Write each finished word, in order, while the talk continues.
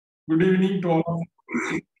Good evening to all.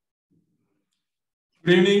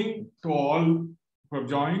 Good evening to all who have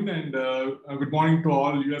joined, and good morning to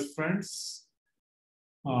all US friends.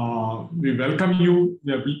 We welcome you.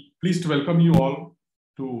 We are pleased to welcome you all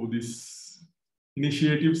to this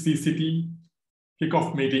initiative CCT Kickoff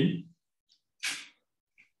meeting.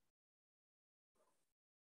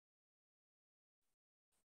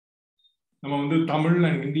 நம்ம வந்து Tamil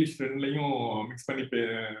and English ரெண்டுலையும் mix பண்ணி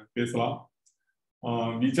பேசலாம்.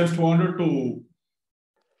 We just wanted to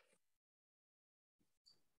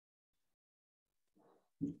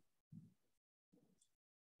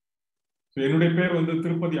என்னுடைய பேர் வந்து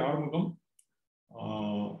Tirupati Arumugam.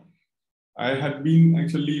 I had been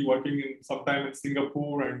actually working in sometime in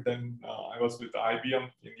Singapore, and then I was with IBM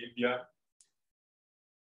in India.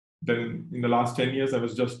 Then in the last 10 years, I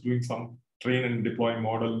was just doing some train and deploy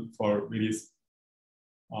model for various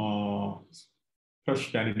fresh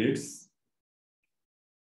candidates.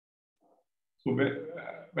 So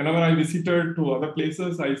whenever I visited to other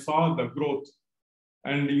places, I saw the growth.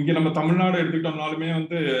 And இங்க நம்ம தமிழ்நாடு எடுத்துக்கிட்டோம்னாலுமே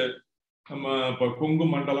வந்து நம்ம இப்போ கொங்கு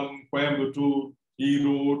மண்டலம், Coimbatore,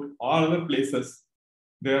 Erode, all other places,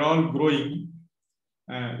 they're all growing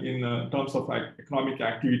in terms of economic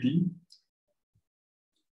activity.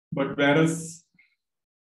 But whereas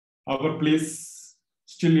our place,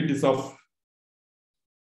 still it is of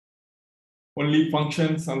only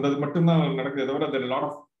functions, and that mattumதான் நடக்குது தவிர there are a lot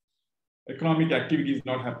of economic activity is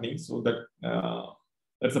not happening. So that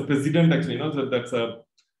that's a president actually, you know, so that's a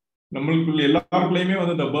நம்மளுக்குள்ள எல்லாருக்குள்ளேயுமே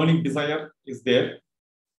வந்து the burning desire is there.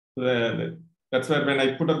 That's why when I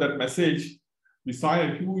put up that message, we saw a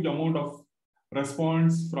huge amount of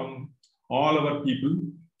response from all our people,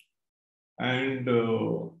 and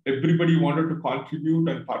everybody wanted to contribute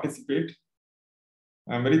and participate.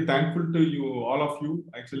 I'm very thankful to you, all of you,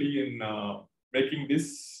 actually, in making this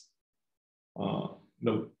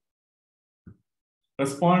the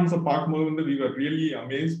response of Park Mohan. We were really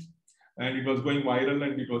amazed, and it was going viral,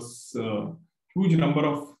 and it was huge number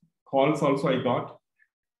of calls also I got,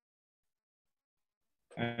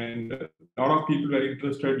 and a lot of people were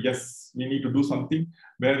interested. Yes, we need to do something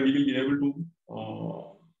where we will be able to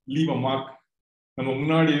leave a mark. நம்ம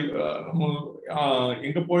முன்னாடி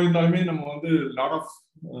எங்க போயிருந்தாலுமே நம்ம வந்து lot of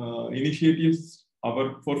initiatives our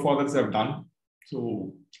forefathers have done. So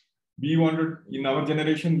we wanted, in our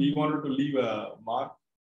generation, we wanted to leave a mark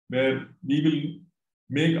where we will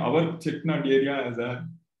make our Chettinad area as an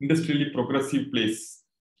industrially progressive place.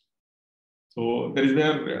 So that is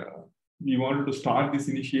where we wanted to start this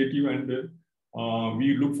initiative, and we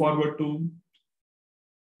look forward to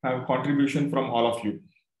have contribution from all of you.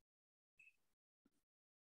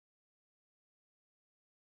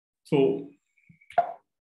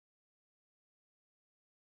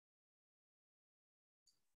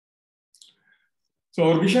 So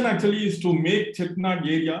our vision actually is to make Chettinad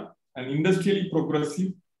area an industrially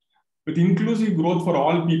progressive with inclusive growth for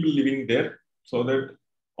all people living there, so that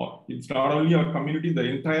it's not only our community, the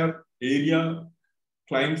entire area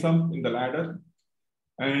climbs up in the ladder.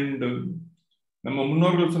 And நம்ம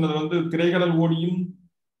முன்னோர்கள் சொன்னது வந்து திரைக்கடல் ஓடியும்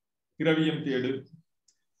திரவியம் தேடு.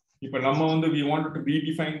 இப்ப நம்ம வந்து we wanted to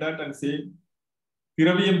redefine that and say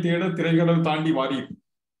திரவியம் தேட திரைக்கடல் தாண்டி வாரி.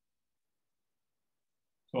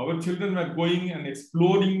 So our children were going and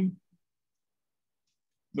exploring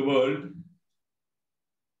the world.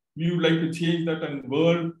 We would like to change that, and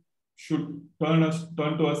world should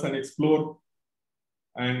turn to us and explore,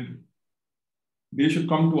 and they should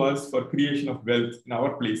come to us for creation of wealth in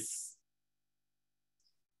our place.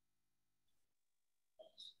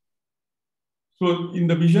 So in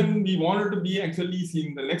the vision, we wanted to be actually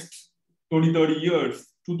in the next 20-30 years,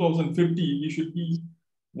 2050, we should be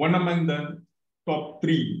one among the top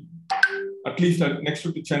 3, at least next to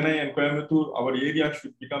Chennai and Coimbatore. Our area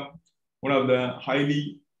should become one of the highly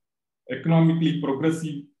economically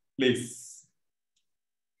progressive place.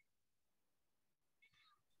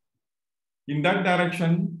 In that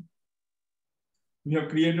direction, we have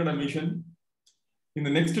created a mission. In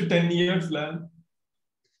the next 10 years,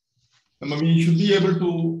 we should be able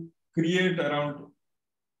to create around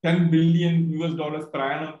 $10 billion per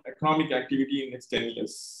annum economic activity in the next 10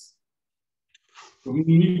 years. So we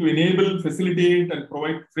need to enable, facilitate, and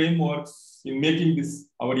provide frameworks in making this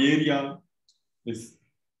our area this.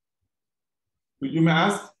 So you may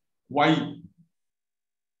ask why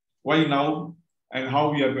now and how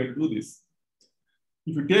we are going to do this.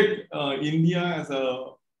 If you take India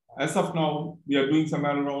as of now, we are doing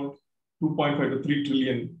somewhere around 2.5 to 3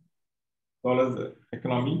 trillion dollars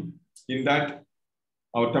economy. In that,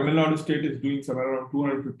 our Tamil Nadu state is doing somewhere around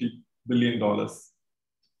 $250 billion.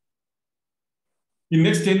 In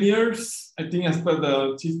next 10 years, I think as per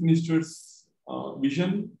the Chief Minister's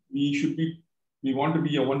vision, we want to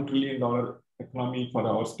be a $1 trillion economy for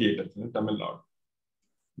our state, Tamil Nadu.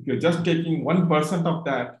 If you're just taking 1% of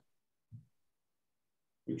that,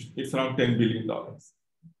 it's around $10 billion.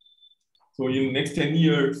 So in next 10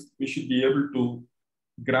 years, we should be able to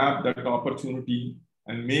grab that opportunity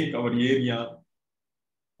and make our area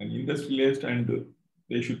an industrialist, and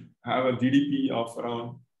they should have a GDP of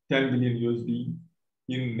around 10 billion USD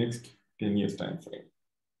in next 10 years time frame.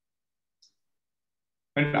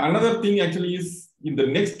 And another thing actually is in the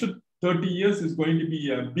next 30 years is going to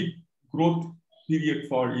be a big growth period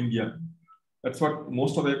for India. That's what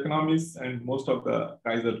most of the economists and most of the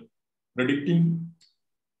guys are predicting.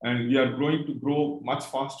 And we are going to grow much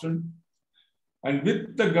faster. And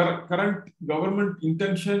with the current government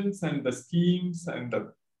intentions and the schemes and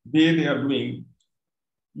the way they are doing,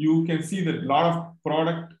 you can see that a lot of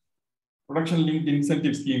production linked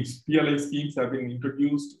incentive schemes, PLI schemes have been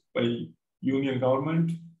introduced by union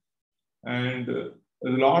government, and a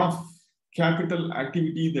lot of capital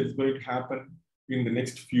activity that is going to happen in the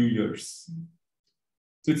next few years.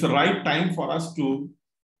 So it's the right time for us to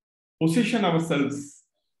position ourselves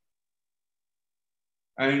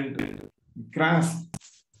and grasp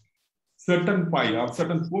certain pie or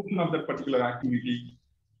certain portion of that particular activity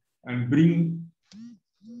and bring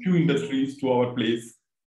few industries to our place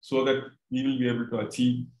so that we will be able to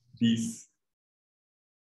achieve these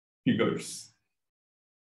figures.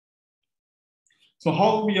 So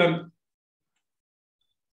how we are,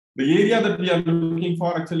 the area that we are looking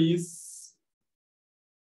for actually is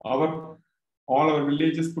all our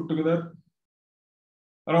villages put together,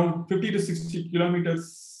 around 50 to 60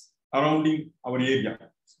 kilometers surrounding our area.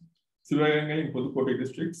 Sivaganga and Pudukkottai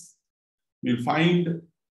districts. We'll find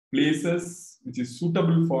places which is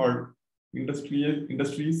suitable for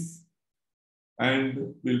industries,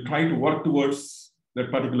 and we'll try to work towards that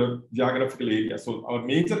particular geographical area. So our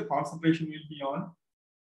major concentration will be on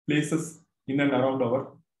places in and around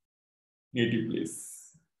our native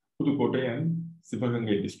place, Pudukkottai and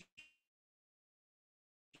Sivaganga districts.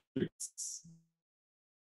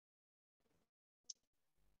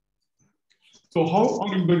 So how are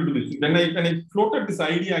we going to do this? When I floated this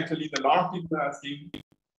idea, actually, a lot of people are asking,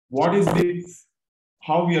 what is this?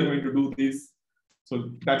 How we are going to do this?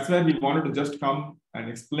 So that's where we wanted to just come and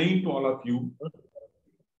explain to all of you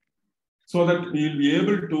so that we will be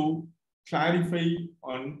able to clarify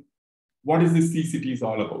on what is this CCT is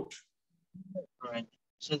all about. All right.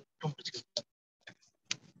 So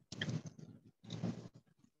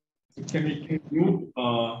can we mute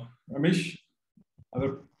Ramesh?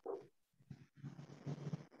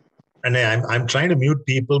 And I'm trying to mute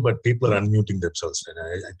people, but people are unmuting themselves. And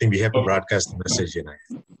I think we have to broadcast the message.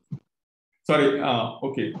 Sorry.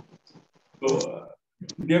 Okay. So,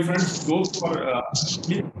 dear friends, those who are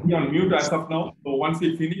please be on mute as of now. So once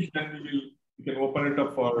we finish, then we can open it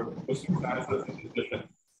up for questions and answers in discussion.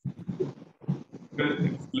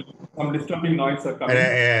 Some disturbing noise are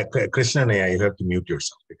coming. Krishna, you have to mute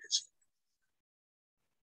yourself because.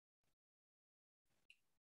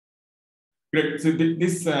 Great. So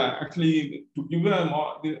this actually, to give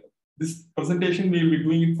this presentation, we will be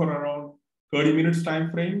doing it for around 30 minutes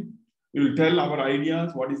time frame. We will tell our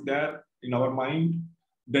ideas, what is there in our mind.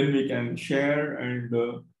 Then we can share, and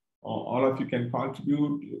all of you can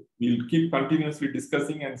contribute. We'll keep continuously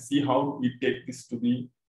discussing and see how we take this to be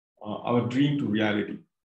our dream to reality.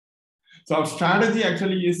 So our strategy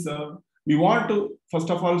actually is we want to, first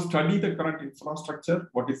of all, study the current infrastructure,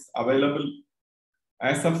 what is available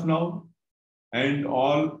as of now, and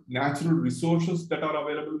all natural resources that are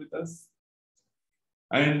available with us,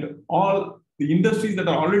 and all the industries that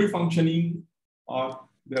are already functioning, or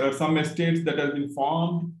there are some estates that have been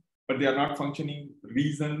formed, but they are not functioning,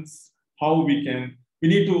 reasons, how we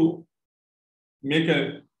need to make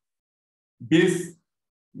a base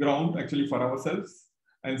ground actually for ourselves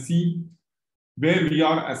and see where we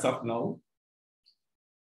are as of now.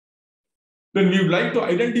 Then we would like to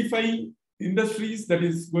identify industries that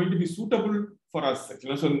is going to be suitable for us.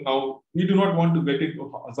 Actually. So now we do not want to get into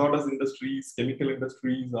hazardous industries, chemical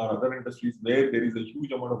industries, or other industries where there is a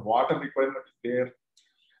huge amount of water requirement there,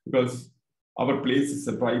 because our place is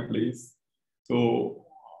a dry place. So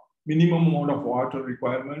minimum amount of water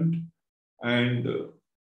requirement, and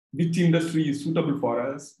which industry is suitable for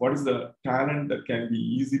us, what is the talent that can be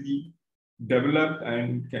easily developed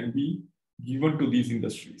and can be given to these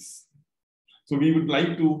industries. So we would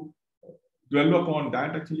like to dwell upon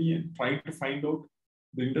that actually and try to find out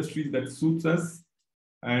the industries that suits us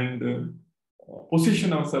and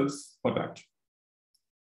position ourselves for that.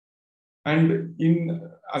 And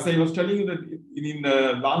as I was telling you that in the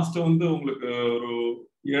last வந்து உங்களுக்கு ஒரு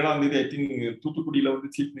 7ஆம் தேதி I think தூத்துக்குடியில வந்து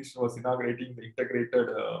Chief Minister was inaugurating the integrated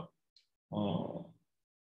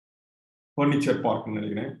furniture park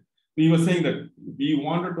நினைக்கிறேன். We were saying that we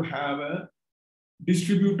wanted to have a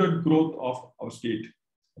distributed growth of our state.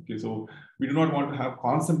 Okay, so we do not want to have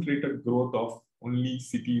concentrated growth of only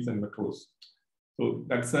cities and metros. So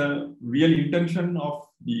that's a real intention of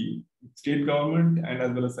the state government and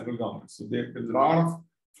as well as central government. So there's a lot of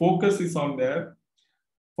focus is on there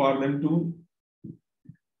for them to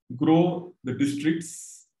grow the districts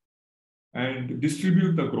and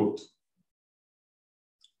distribute the growth.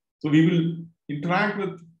 So we will interact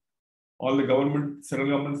with all the government, central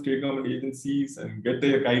government, state government agencies and get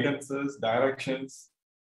their guidances, directions,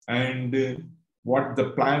 and what the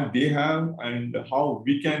plan they have and how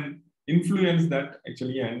we can influence that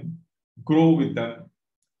actually and grow with them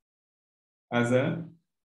as a.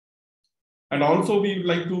 And also we would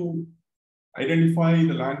like to identify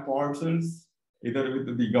the land parcels either with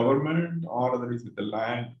the government or otherwise with the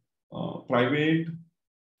land private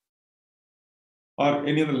or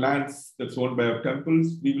any other lands that's owned by our temples.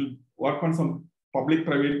 We will work on some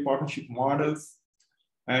public-private partnership models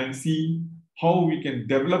and see how we can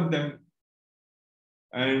develop them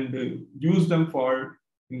and use them for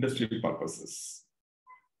industrial purposes.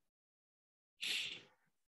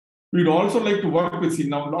 We'd also like to work with,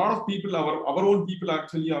 now a lot of people, our own people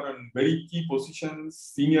actually are in very key positions,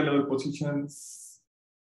 senior level positions,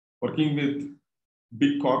 working with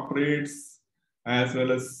big corporates as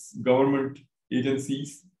well as government agencies.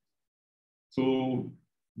 So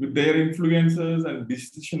with their influences and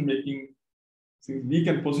decision making, we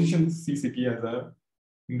can position CCT as an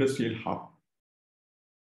industrial hub.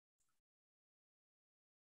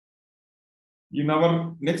 In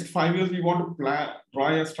our next 5 years, we want to draw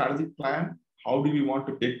a strategic plan. How do we want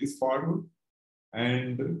to take this forward?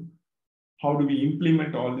 And how do we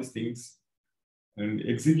implement all these things and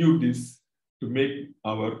execute this to make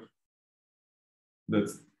our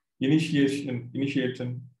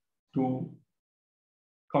initiation to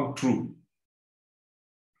come true.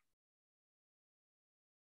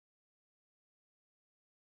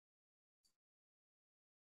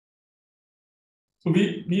 So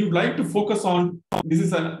we would like to focus on, this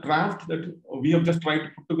is a draft that we have just tried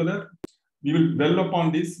to put together. We will develop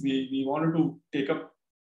on this. We wanted to take up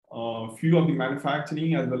a few of the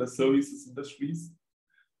manufacturing as well as services industries.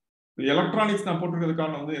 The electronics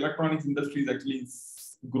industry is actually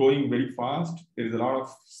growing very fast. There is a lot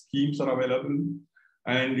of schemes are available,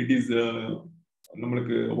 and it is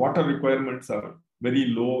water requirements are very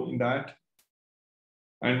low in that.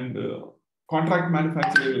 And contract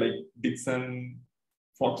manufacturing like Dixon,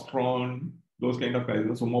 Foxtron, those kind of guys.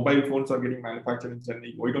 So mobile phones are getting manufactured in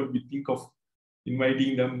Chennai. Why don't we think of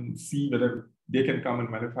inviting them, see whether they can come and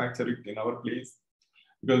manufacture it in our place?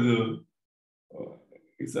 Because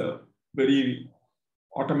it's a very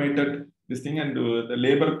automated this thing, and the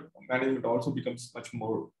labor management also becomes much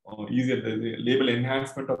more easier. The labor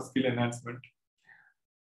enhancement or skill enhancement.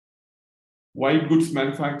 White goods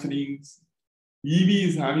manufacturing. EV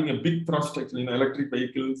is having a big thrust actually in electric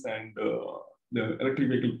vehicles and the electric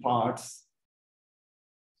vehicle parts.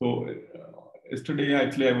 So yesterday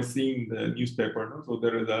actually I was seeing the newspaper. No? So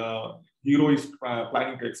there is a Hero is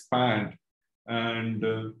planning to expand, and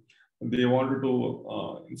they wanted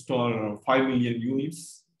to install 5 million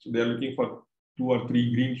units. So they are looking for 2 or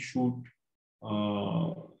 3 green shoot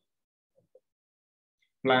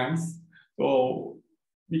plans. So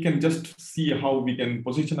we can just see how we can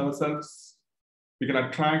position ourselves. We can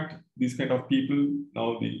attract these kind of people.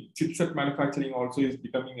 Now the chipset manufacturing also is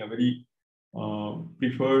becoming a very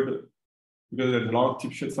preferred, because there's a lot of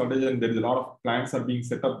chipset shortage and there's a lot of plants are being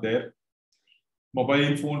set up there.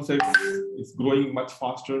 Mobile phone sets is growing much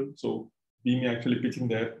faster, so we may actually pitching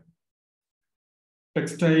there.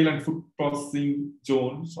 Textile and food processing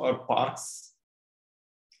zones or parks.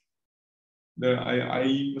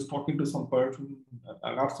 I was talking to some person,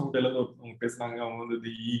 I got some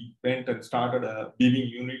he went and started a weaving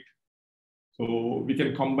unit. So we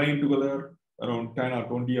can combine together around 10 or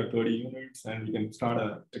 20 or 30 units and we can start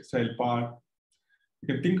a textile park.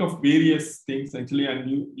 You can think of various things actually, and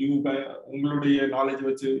you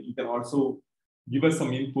knowledge, you can also give us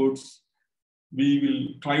some inputs. We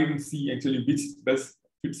will try to see actually which best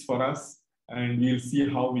fits for us, and we'll see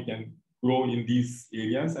how we can grow in these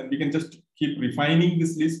areas, and we can just keep refining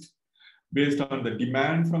this list based on the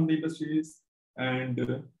demand from the industries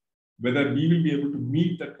and whether we will be able to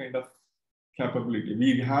meet that kind of capability.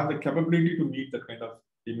 We have the capability to meet that kind of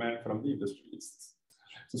demand from the industries.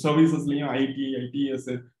 So services, ITS,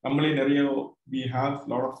 we have a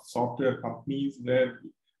lot of software companies where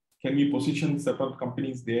can we position separate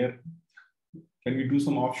companies there? Can we do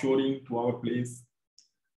some offshoring to our place?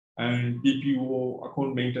 And PPO,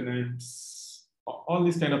 account maintenance, all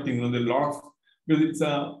these kind of things. There are a lot of, because it's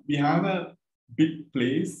we have a big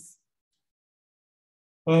place.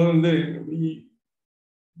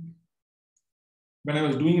 When I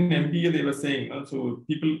was doing an MBA, they were saying, so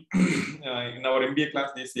people in our MBA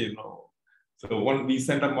class, they say, no. So we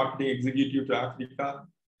sent a marketing executive to Africa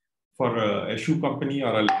for a shoe company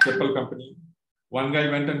or a chapel company. One guy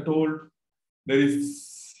went and told, there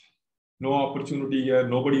is no opportunity here.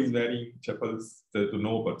 Nobody is wearing chapels. There's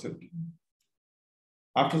no opportunity.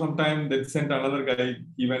 After some time, they sent another guy.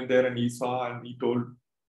 He went there and he saw and he told,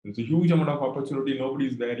 there's a huge amount of opportunity. Nobody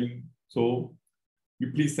is wearing. So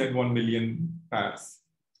you please send 1 million pairs.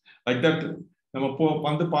 Like that,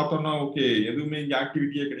 okay,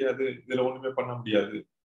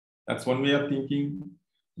 that's one way of thinking.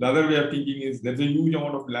 The other way of thinking is there's a huge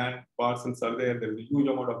amount of land parcels are there. There's a huge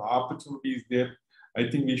amount of opportunities there. I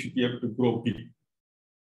think we should be able to grow big.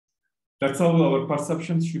 That's how our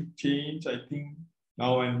perceptions should change, I think,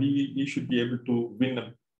 now, and we should be able to win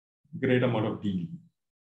a great amount of deals.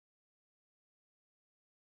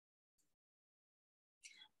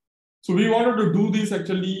 So we wanted to do this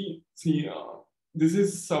actually. See, this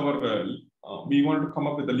is our, we wanted to come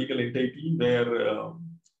up with a legal entity where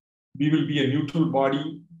we will be a neutral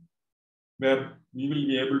body where we will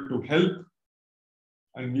be able to help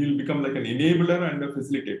and we will become like an enabler and a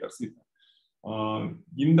facilitator. See,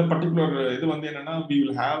 in the particular, we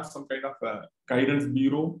will have some kind of a guidance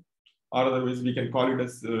bureau, or otherwise we can call it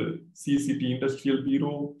as CCT Industrial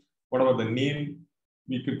Bureau, whatever the name,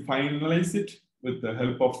 we could finalize it with the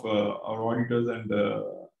help of our auditors and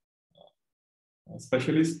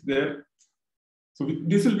specialists there. So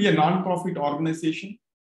this will be a non-profit organization.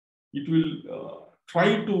 It will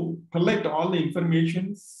try to collect all the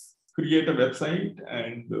information, create a website,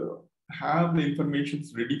 and have the information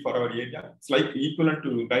ready for our area. It's like equivalent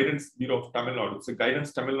to Guidance Bureau of Tamil Nadu. So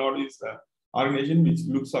Guidance Tamil Nadu is an organization which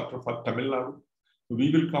looks after for Tamil Nadu. So we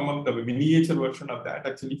will come up with a miniature version of that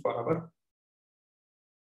actually for our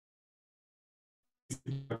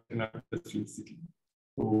city.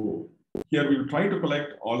 So here we will try to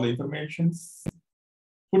collect all the information,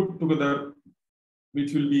 put together,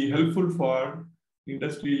 which will be helpful for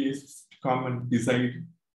industries to come and decide,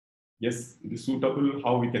 yes, it is suitable,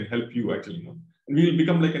 how we can help you actually. You know? And we will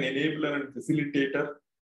become like an enabler and facilitator,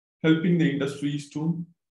 helping the industries to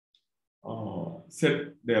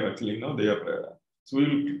set their actually, so we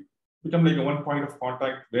will become like a one point of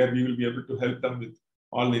contact where we will be able to help them with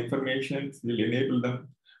all the information, we'll enable them.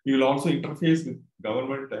 We will also interface with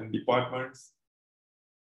government and departments.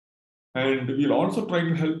 And we'll also try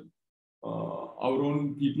to help our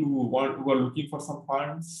own people who are looking for some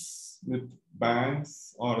funds with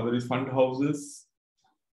banks or there is fund houses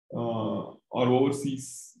or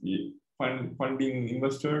overseas funding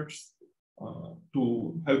investors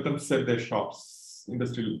to help them set their shops,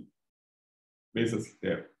 industrial bases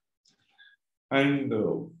there. And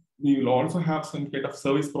we will also have some kind of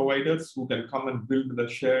service providers who can come and build the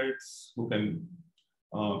sheds, who can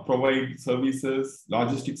provide services,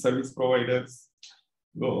 logistics service providers.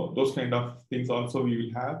 So those kind of things also we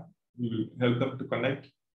will have. We will help them to connect.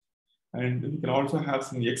 And we can also have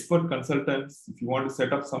some expert consultants if you want to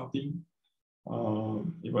set up something. For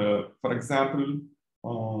example,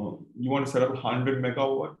 you want to set up 100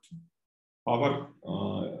 megawatt power,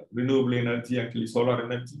 renewable energy, actually solar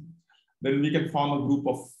energy. Then we can form a group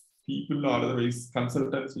of people or otherwise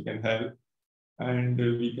consultants we can help. And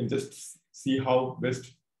we can just see how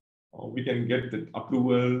best we can get the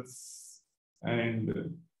approvals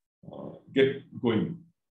and get going.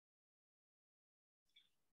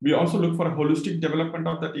 We also look for a holistic development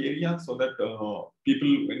of that area so that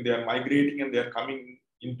people, when they are migrating and they are coming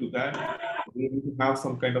into that, we need to have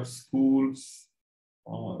some kind of schools,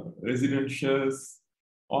 residentials,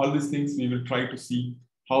 all these things we will try to see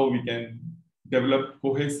how we can develop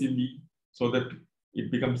cohesively so that it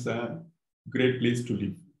becomes a great place to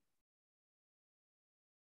live.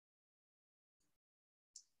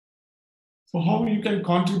 So how you can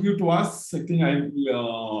contribute to us? I think I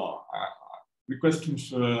will request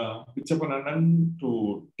Mr. Pichapananan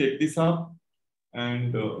to take this up,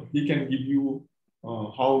 and he can give you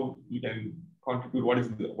how you can contribute. What is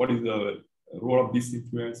the role of these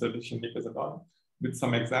influencer decision makers and all, with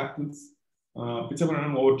some examples.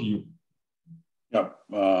 Pichapananan, over to you. Yeah.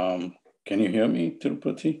 Can you hear me,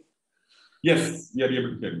 Tirupati? Yes, we are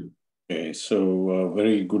able to hear you. Okay. So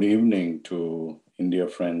very good evening to India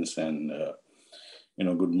friends and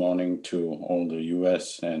good morning to all the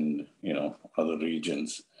US and, other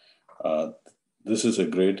regions. This is a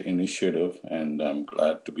great initiative, and I'm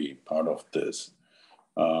glad to be part of this.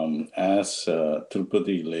 As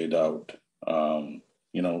Tirupati laid out,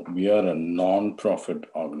 we are a non-profit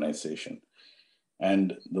organization.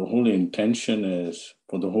 And the whole intention is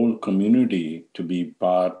for the whole community to be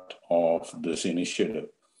part of this initiative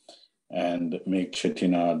and make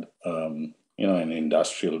Chettinad, an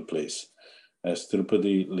industrial place. As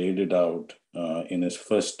Tirupati laid it out in his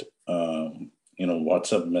first,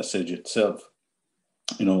 WhatsApp message itself,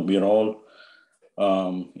 we are all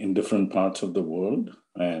in different parts of the world,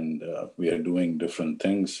 and we are doing different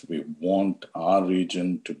things. We want our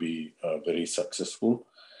region to be very successful.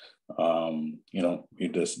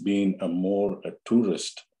 It has been a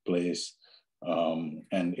tourist place.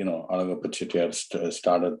 Alagappa Chettiar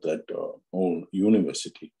started that whole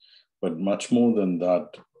university. But much more than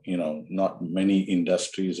that, not many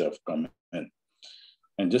industries have come in.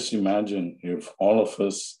 And just imagine if all of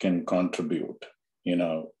us can contribute,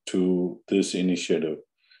 to this initiative,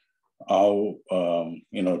 how,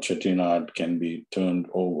 Chettinad can be turned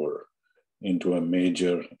over into a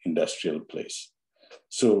major industrial place.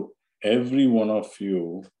 So every one of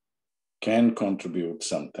you can contribute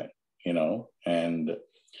something, and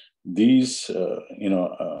these,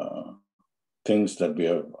 things that we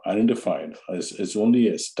have identified is only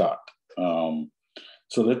a start.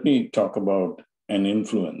 So let me talk about an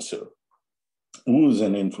influencer. Who is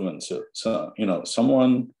an influencer? So,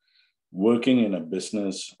 someone working in a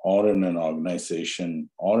business or in an organization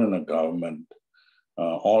or in a government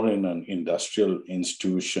or in an industrial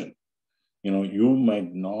institution. You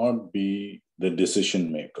might not be the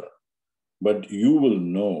decision maker, but you will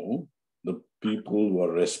know the people who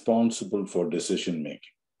are responsible for decision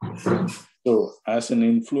making. So as an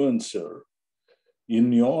influencer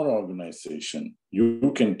in your organization,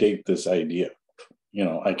 you can take this idea.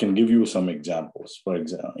 I can give you some examples. For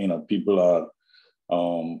example, people are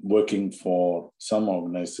working for some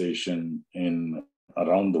organization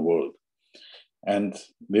around the world, and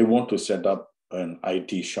they want to set up an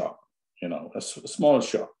IT shop, a small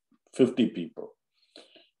shop, 50 people.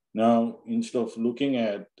 Now, instead of looking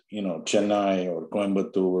at, Chennai or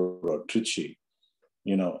Coimbatore or Trichy,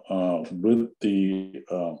 with the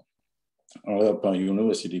Alagappa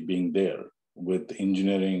University being there, with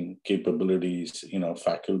engineering capabilities,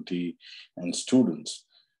 faculty and students,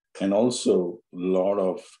 and also a lot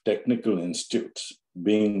of technical institutes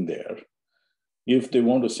being there. If they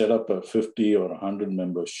want to set up a 50 or 100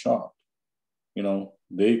 member shop,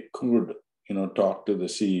 they could, talk to the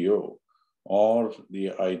CEO or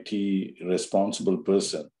the IT responsible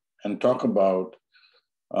person and talk about,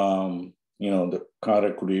 the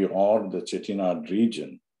Karaikudi or the Chettinad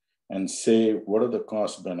region and say, what are the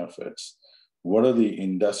cost benefits? What are the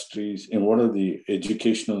industries and what are the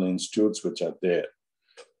educational institutes which are there?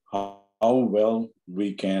 How well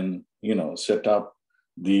we can, set up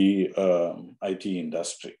the IT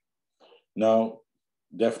industry. Now,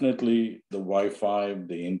 definitely the Wi-Fi,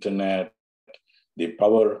 the internet, the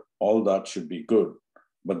power, all that should be good.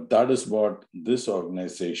 But that is what this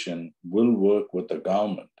organization will work with the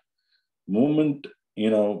government. Moment,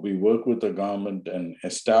 we work with the government and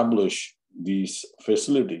establish these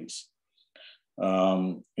facilities,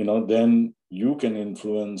 then you can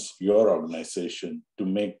influence your organization to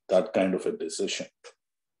make that kind of a decision.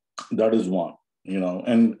 That is one,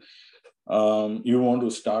 and you want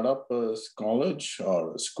to start up a college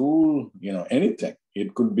or a school, anything.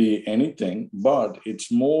 It could be anything, but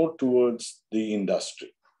it's more towards the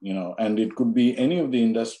industry, and it could be any of the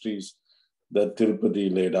industries that Tirupati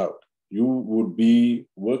laid out. You would be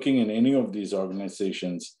working in any of these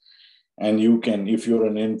organizations, and you can, if you're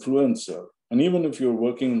an influencer, and even if you're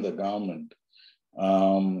working in the government,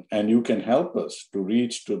 and you can help us to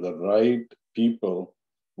reach to the right people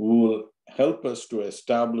who will help us to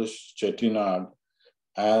establish Chettinad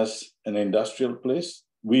as an industrial place,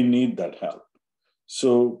 we need that help.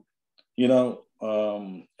 So,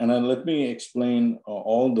 and then let me explain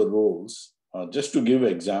all the roles, just to give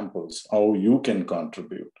examples how you can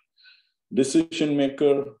contribute. Decision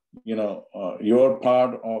maker, you're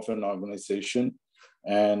part of an organization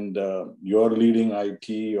and you're leading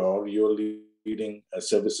IT or you're leading a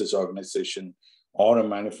services organization or a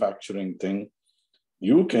manufacturing thing.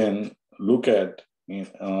 You can look at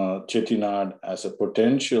Chettinad as a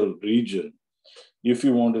potential region if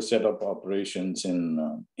you want to set up operations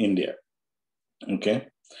in India. Okay.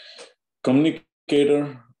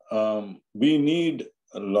 Communicator, we need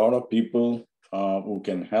a lot of people who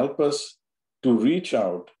can help us to reach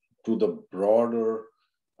out to the broader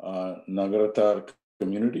Nagaratar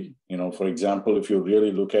community. For example, if you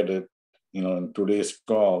really look at it, in today's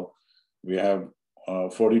call, we have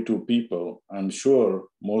 42 people. I'm sure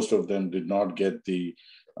most of them did not get the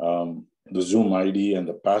Zoom ID and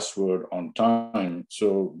the password on time.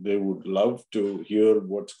 So they would love to hear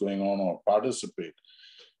what's going on or participate.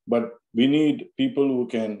 But we need people who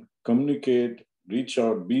can communicate, reach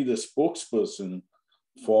out, be the spokesperson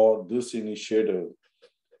for this initiative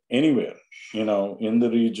anywhere, in the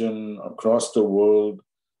region, across the world,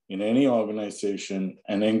 in any organization,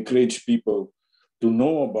 and encourage people to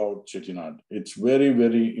know about Chettinad. It's very,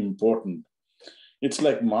 very important. It's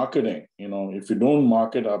like marketing. If you don't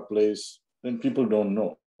market our place, then people don't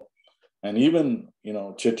know. And even,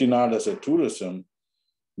 Chettinad as a tourism,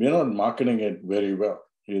 we're not marketing it very well.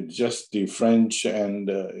 It's just the French and,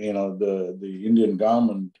 the Indian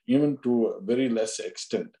government, even to a very less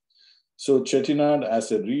extent. So Chettinad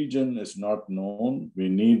as a region is not known. We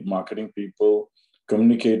need marketing people,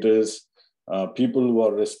 communicators, people who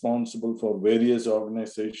are responsible for various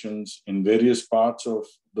organizations in various parts of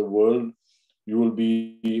the world. You will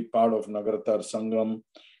be part of Nagaratar Sangam,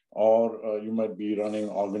 or you might be running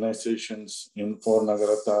organizations for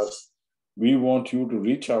Nagaratars. We want you to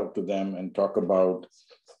reach out to them and talk about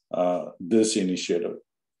this initiative.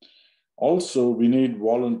 Also, we need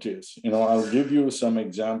volunteers. I'll give you some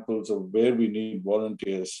examples of where we need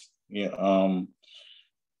volunteers. We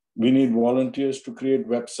need volunteers to create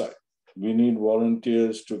website. We need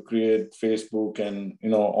volunteers to create Facebook and,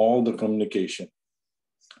 all the communication.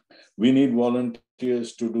 We need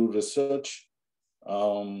volunteers to do research,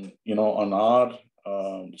 on our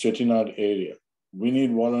Chettinad area. We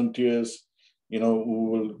need volunteers, who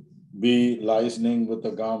will be liaising with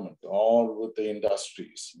the government or with the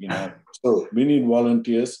industries, So we need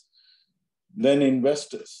volunteers. Then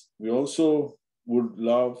investors. We also would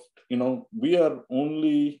love, we are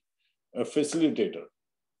only a facilitator.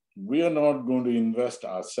 We are not going to invest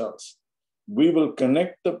ourselves. We will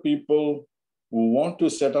connect the people who want to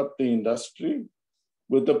set up the industry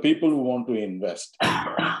with the people who want to invest.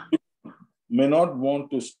 May not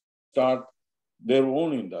want to start their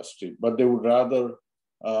own industry, but they would rather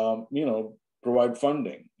provide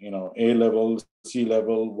funding, A level, C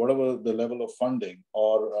level, whatever the level of funding,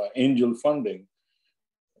 or angel funding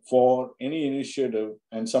for any initiative,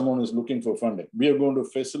 and someone is looking for funding. We are going to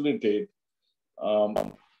facilitate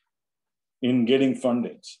in getting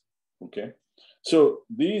fundings, okay? So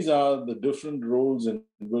these are the different roles in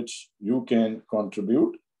which you can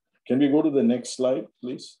contribute. Can we go to the next slide,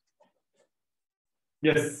 please?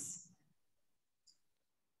 Yes.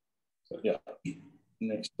 Yeah.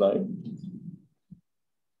 Next slide.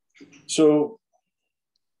 So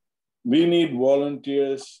we need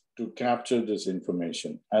volunteers to capture this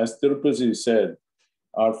information. As Tirupati said,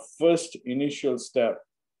 our first initial step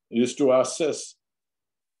is to assess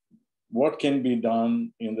what can be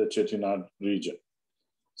done in the Chettinad region.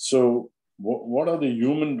 So what are the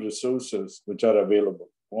human resources which are available?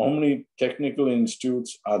 How many technical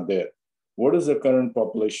institutes are there? What is the current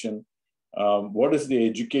population? What is the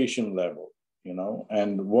education level?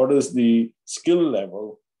 And what is the skill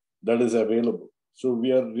level that is available? So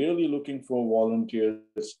we are really looking for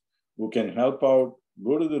volunteers who can help out,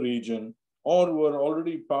 go to the region, or who are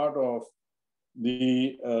already part of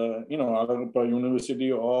the, Agartala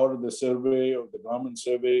University or the survey of the government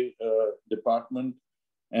survey department,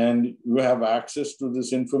 and you have access to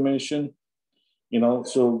this information.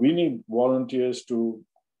 So we need volunteers to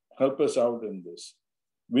help us out in this.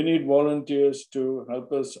 We need volunteers to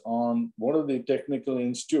help us on what are the technical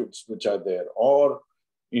institutes which are there, or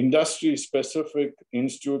industry-specific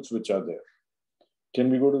institutes which are there. Can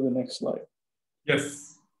we go to the next slide?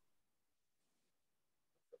 Yes.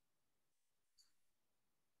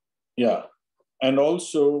 Yeah. And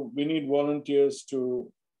also, we need volunteers to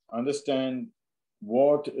understand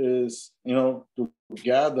what is, to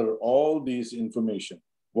gather all these information.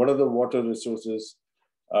 What are the water resources?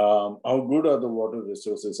 How good are the water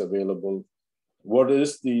resources available? What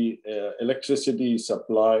is the electricity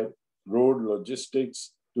supply, road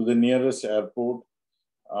logistics to the nearest airport?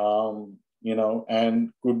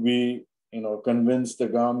 And could we, convince the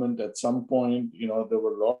government at some point, there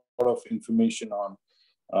were a lot of information on,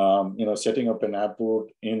 setting up an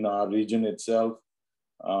airport in our region itself.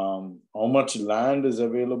 How much land is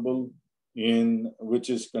available which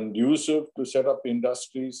is conducive to set up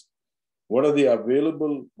industries? What are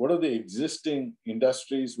the existing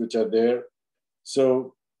industries which are there?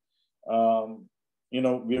 So,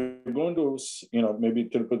 we're going to, maybe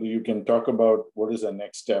Tirupati, you can talk about what is the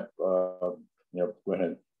next step. Yeah, go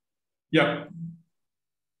ahead. Yeah.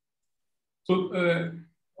 So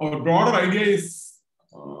our broader idea is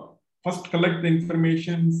first collect the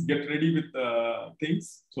information, get ready with things.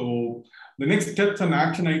 So the next steps and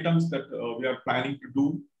action items that we are planning to do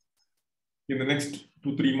in the next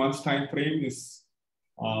 2-3 months time frame is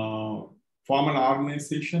form an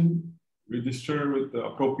organization, register with the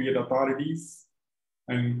appropriate authorities,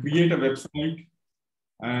 and create a website.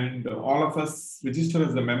 And all of us register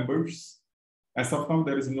as the members. As of now,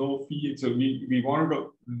 there is no fee. So we wanted a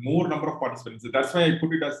more number of participants. That's why I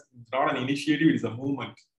put it as it's not an initiative, it is a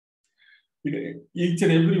movement. Each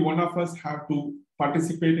and every one of us have to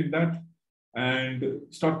participate in that and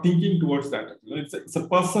start thinking towards that. It's a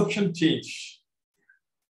perception change.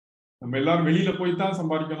 நம்ம எல்லாரும் வெளியில போய் தான்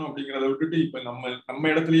சம்பாதிக்கணும் அப்படிங்கிறத விட்டுட்டு இப்ப நம்ம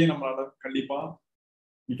இடத்துலயே நம்மளால கண்டிப்பா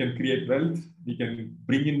we can create wealth, we can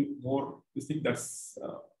bring in more this thing. That's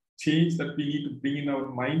change that we need to bring in our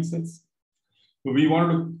mindsets. So we want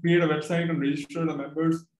to create a website and register the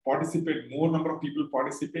members, participate, more number of people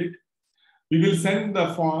participate. We will send the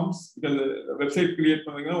forms, because the website create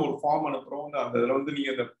பண்ணுங்க ஒரு form அனுப்புறோம். அதுல வந்து நீங்க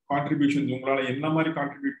அந்த contributions உங்களால என்ன மாதிரி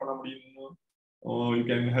கான்ட்ரிபியூட் பண்ண முடியும்னு you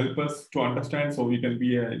can help us to understand, so we can be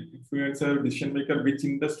an influencer, decision maker, which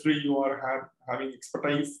industry you are having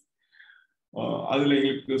expertise. அதுல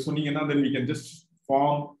எங்களுக்கு சொன்னீங்கன்னா then we can just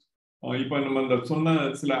form. இப்போ நம்ம அந்த சொன்ன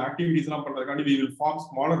சில ஆக்டிவிட்டிஸ் எல்லாம் பண்றதுக்காண்டி we will form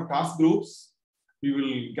smaller task groups. We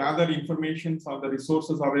will gather information on the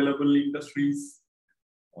resources available, industries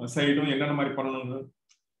சைடும் என்னென்ன மாதிரி பண்ணணும்னு.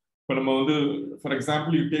 இப்போ நம்ம வந்து for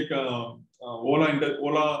example you take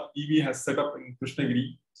Ola EV has set up in Krishnagiri.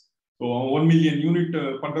 So 1 million unit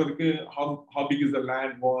பண்றதுக்கு how big is the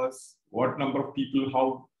land was, what number of people,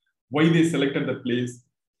 why they selected that place,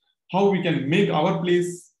 how we can make our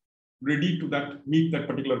place ready to meet that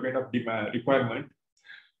particular kind of requirement,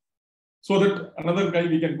 so that another guy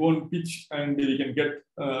we can go and pitch and we can get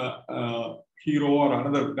hero or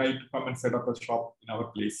another guy to come and set up a shop in our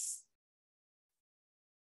place.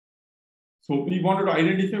 So we wanted to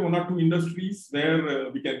identify 1 or 2 industries where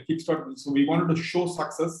we can kickstart. So we wanted to show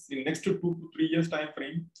success in next 2 to 3 years time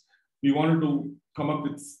frame. We wanted to come up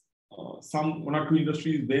with some 1 or 2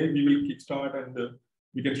 industries where we will kickstart and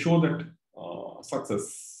we can show that success.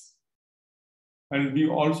 And we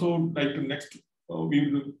also like to we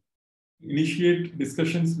will initiate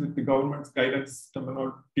discussions with the government's guidance,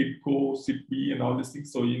 Kickoff, CITB, and all these things.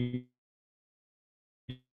 So if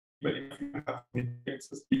you have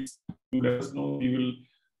please let us know. We will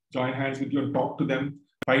join hands with you and talk to them,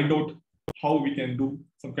 find out how we can do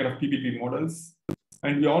some kind of PPP models.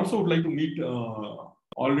 And we also would like to meet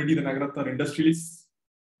already the Nagaratha industrialists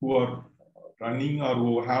who are running or who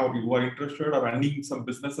are interested or running some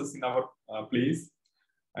businesses in our place,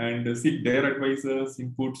 and seek their advisors,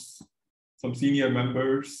 inputs, some senior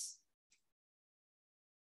members.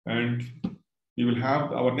 And we will have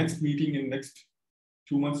our next meeting in next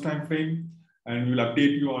 2 months time frame, and we will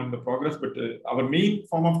update you on the progress. But our main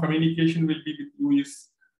form of communication will be with you is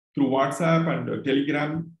through WhatsApp and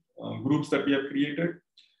Telegram groups that we have created.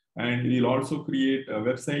 And we will also create a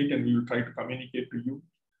website and we will try to communicate to you.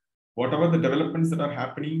 Whatever the developments that are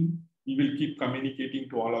happening, we will keep communicating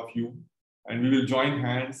to all of you, and we will join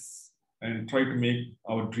hands and try to make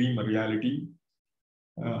our dream a reality.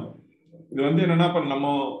 இது வந்து என்னன்னா இப்போ நம்ம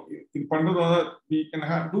இது பண்றதோட we can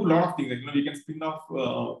do a lot of things. We can spin off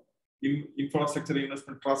infrastructure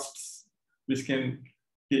investment trusts which can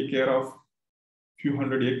take care of few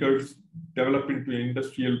hundred acres, develop into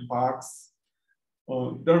industrial parks.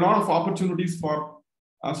 There are a lot of opportunities for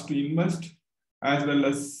us to invest as well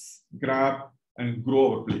as grab and grow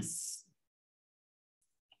our place.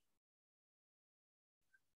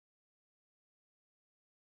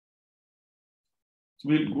 So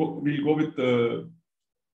we'll go with the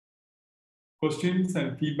questions and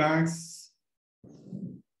feedbacks.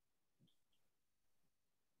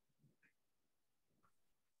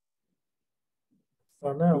 So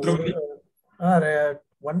now,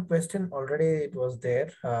 one question already it was there,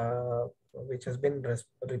 which has been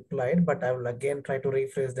replied, but I will again try to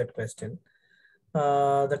rephrase that question.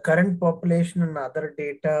 The current population and other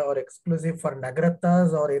data are exclusive for Nagarathas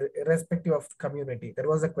or irrespective of community? There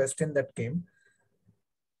was a question that came.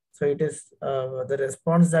 So it is the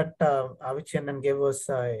response that Avichandan gave us,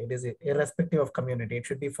 it is irrespective of community. It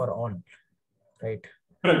should be for all, right?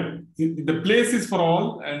 Right. The place is for all,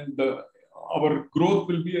 and our growth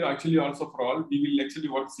will be actually also for all. We will actually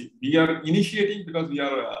we are initiating because we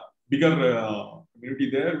are a bigger community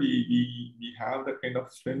there. We have that kind of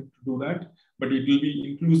strength to do that, but it will be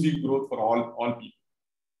inclusive growth for all people.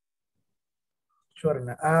 Sure.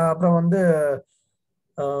 அப்புறம் வந்து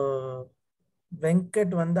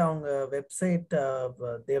Venkat வந்து அவங்க website,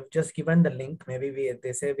 they have just given the link. Maybe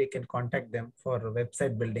they say we can contact them for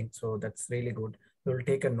website building. So that's really good. We will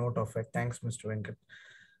take a note of it. Thanks, Mr. Venkat.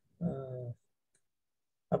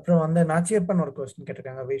 அப்புறம் வந்து நாச்சியப்பன் ஒரு question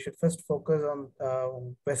கேட்டிருக்காங்க. We should first focus on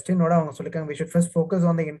கொஸ்டினோட அவங்க சொல்லிருக்காங்க we should first focus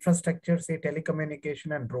on the infrastructure, say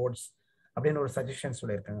telecommunication and roads அப்படின்னு ஒரு suggestion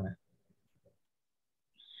சொல்லியிருக்காங்க.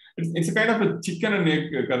 It's a kind of a chicken and egg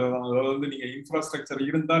கதை தான். அதாவது வந்து நீங்க இன்ஃப்ராஸ்ட்ரக்சர்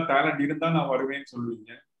இருந்தா, டேலண்ட் இருந்தா நான் வருவேன்னு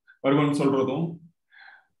சொல்லுவீங்க. வருவேன்னு சொல்றதும்,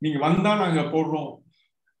 நீங்க வந்தா நாங்க போடுறோம்,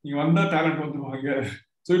 நீங்க வந்தா டேலண்ட் வந்துருவாங்க.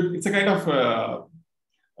 So it's a kind of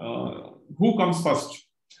who comes first.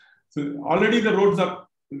 So already the roads are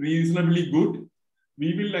reasonably good. We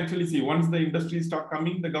will actually see once the industries start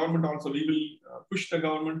coming, the government also, we will push the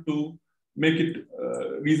government to make it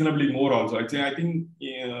reasonably more also. Actually, I think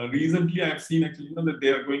recently I have seen actually that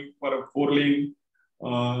they are going for a 4-lane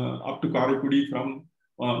up to Karaikudi from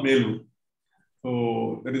Melur. So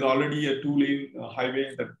there is already a 2-lane highway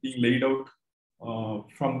that's being laid out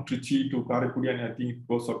from Trichy to Karaikudi, and I think it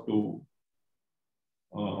goes up to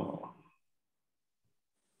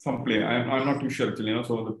some place. I'm not too sure actually,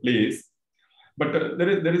 so the place. But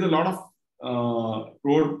there is a lot of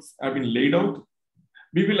roads have been laid out.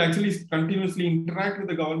 We will actually continuously interact with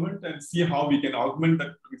the government and see how we can augment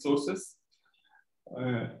that resources.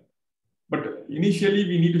 But initially,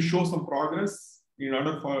 we need to show some progress in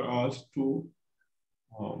order for us to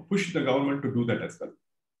push the government to do that as well.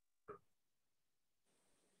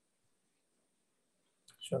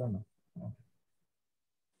 Sure.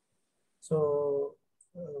 So,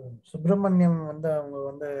 Subramaniam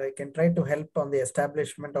வந்து I can try to help on the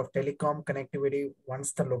establishment of telecom connectivity once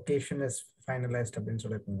the location is finalized அப்படின்னு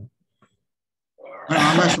சொல்லிருக்காங்க.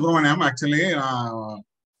 Subramaniam, actually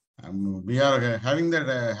we are having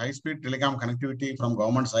that high speed telecom connectivity from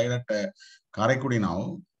government side at Karaikudi now.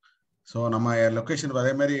 So நம்ம location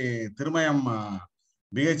அதே மாதிரி திருமயம்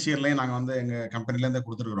பிஹெச்இலையும் நாங்கள் வந்து எங்கள் கம்பெனிலேருந்து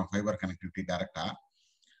கொடுத்துருக்குறோம் ஃபைபர் கனெக்டிவிட்டி டைரக்டா.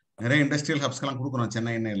 நிறைய இண்டஸ்ட்ரியல் ஹப்ஸ்க்கெல்லாம் கொடுக்குறோம்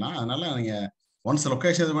சென்னை எண்ணெயெல்லாம். அதனால நீங்கள் once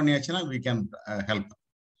location is பண்ணியாச்சுன்னா we can help.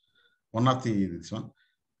 One of the this one.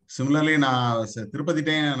 Similarly, நான்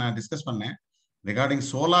திருப்பதிட்டையும் நான் டிஸ்கஸ் பண்ணேன் regarding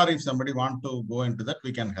solar. If somebody want to go into that,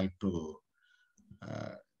 we can help to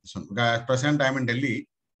this one. Because at present I'm in Delhi.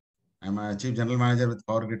 I'm a chief general manager with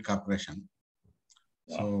Power Grid Corporation.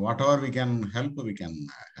 So whatever we can help, we can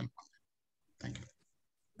help. Thank you.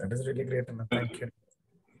 That is really great. Thank you.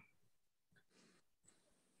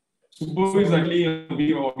 Subbu is actually,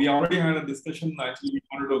 we already had a discussion. Actually, we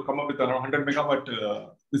wanted to come up with around 100 megawatt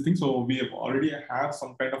this thing. So we have already have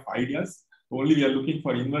some kind of ideas. Only we are looking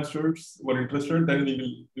for investors who are interested. Then we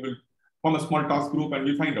will form a small task group and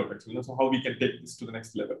we find out actually so how we can take this to the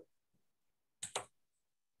next level.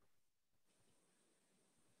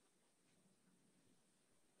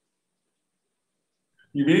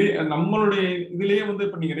 நம்மளுடைய இதுலயே வந்து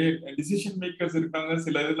இப்ப நீங்க decision makers இருக்காங்க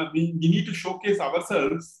சில இதெல்லாம் we need to showcase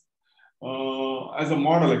ourselves as a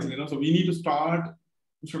model actually, so we need to start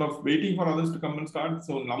instead of waiting for others to come and start.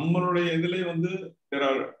 So நம்மளுடைய இதுலயே வந்து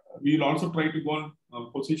we will also try to go on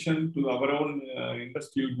position to our own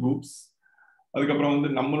industrial groups. அதுக்கப்புறம்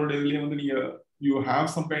வந்து நம்மளுடைய இதுலயே வந்து நீங்க you have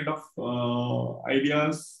some kind of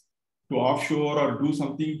ideas to offshore or do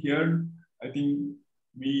something here. I think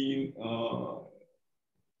we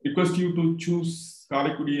request you to choose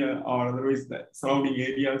Karaikudi or otherwise the surrounding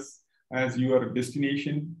areas as your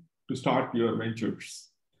destination to start your ventures,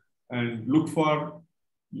 and look for,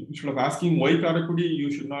 instead of asking why Karaikudi, you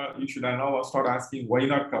should now start asking why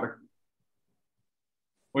not Karaikudi,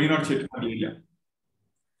 why not Chettinad area.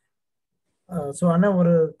 So Anna,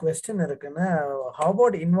 ஒரு question இருக்குன்னா, how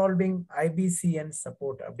about involving IBCN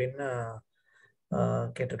support அப்படின்னு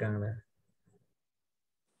கேட்டிருக்காங்க.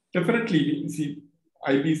 Definitely, see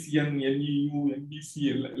IBCN, NEU, NBC,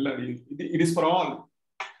 it is for all.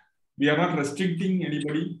 We are not restricting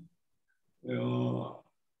anybody.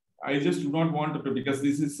 I just do not want to, because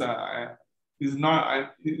this is not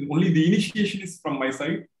only the initiation is from my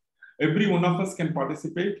side. Every one of us can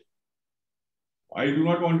participate. I do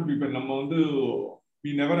not want to be,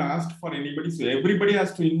 we never asked for anybody, so everybody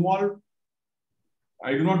has to involve.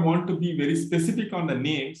 I do not want to be very specific on the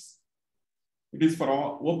names. It is for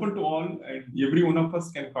all, open to all, and every one of us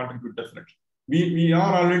can contribute definitely. We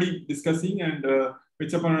are already discussing, and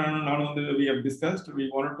we have discussed. We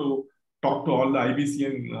wanted to talk to all the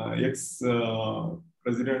IBCN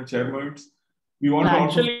ex-president chairmen. We want to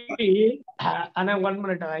actually, and 1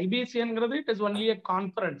 minute, IBCN it is only a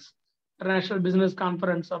conference, International Business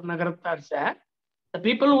Conference of Nagaratharsa. The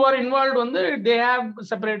people who are involved, they have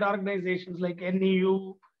separate organizations like NEU,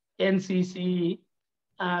 NCC,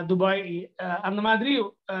 Dubai, and the Madri,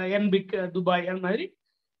 NBIC, Dubai, and Madri.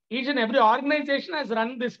 Each and every organization has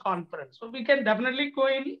run this conference. So we can definitely go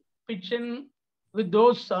in, pitch in with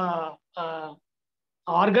those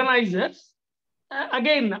organizers.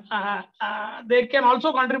 Again, they can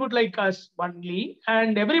also contribute like us only.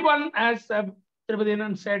 And everyone, as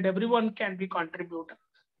Tirupati said, everyone can be contributor.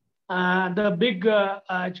 The big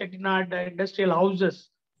Chettinad industrial houses,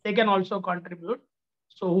 they can also contribute.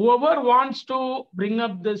 So whoever wants to bring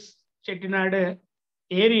up this Chettinad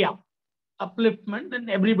area upliftment, then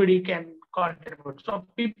everybody can contribute. So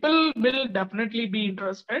people will definitely be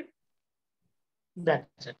interested.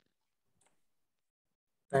 That's it.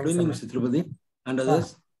 Thanks, Good evening, Anna. Mr. Tirupati and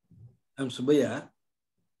others. I'm Subaya.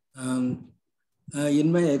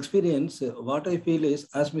 In my experience, what I feel is,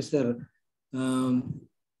 as Mr.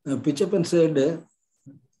 Pichappan said,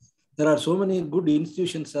 there are so many good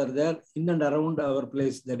institutions are there in and around our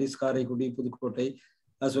place, that is Karaikudi, Pudukkottai,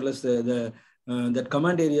 as well as that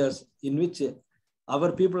command areas in which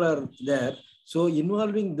our people are there. So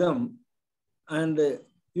involving them and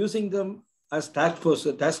using them as task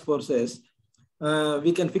forces,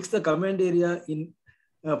 we can fix the command area in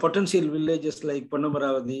potential villages like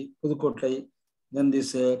Pannamaravati, Pudukkottai, then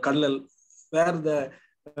this Kallal, where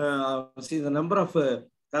the number of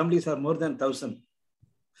families are more than 1,000.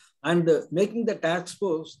 And making the task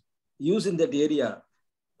force use in that area,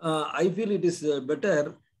 I feel it is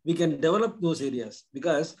better. We can develop those areas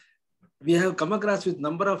because we have come across with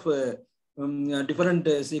number of different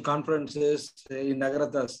conferences in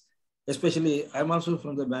Nagaratas. Especially, I'm also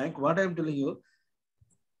from the bank. What I'm telling you,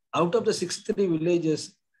 out of the 63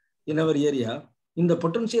 villages in our area, in the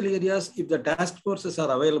potential areas, if the task forces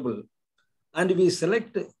are available, and we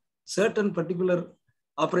select certain particular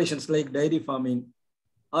operations like dairy farming,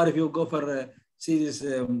 or if you go for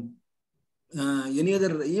any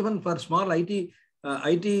other, even for small IT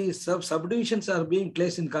subdivisions are being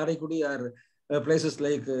placed in Karaikudi or places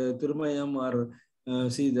like Thirumayam or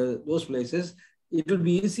those places, it will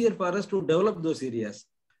be easier for us to develop those areas.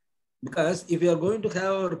 Because if we are going to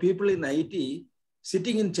have our people in IT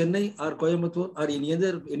sitting in Chennai or Coimbatore or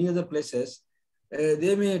any other places,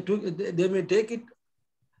 they may take it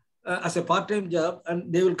as a part-time job,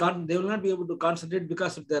 and they will not be able to concentrate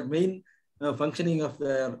because of their main functioning of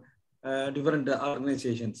their different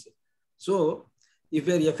organizations. So, if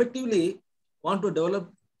we effectively want to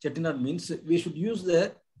develop Chettinad, means we should use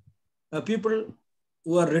the people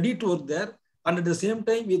who are ready to work there, and at the same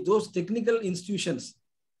time with those technical institutions.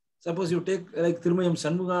 Suppose you take like Thirumayam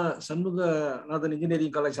Shanmuga Nathan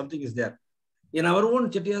Engineering College, something is there. In our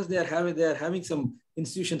own Chettias, they are having some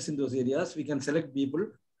institutions in those areas. We can select people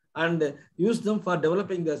and use them for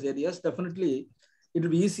developing those areas. Definitely, it will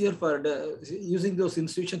be easier for using those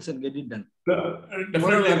institutions and get it done.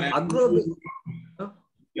 Definitely.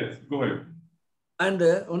 Yes, go ahead. And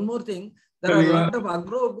one more thing, there are a lot of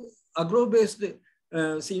agro-based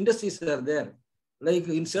industries are there. Like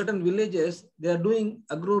in certain villages, they are doing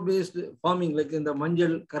agro-based farming, like in the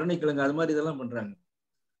Manjal, Karanikalanga, Admari, idella pandranga.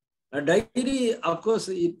 Dairy, of course,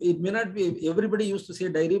 it may not be, everybody used to say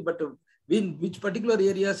dairy, but in which particular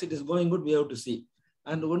areas it is going good, we have to see.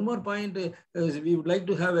 And one more point, we would like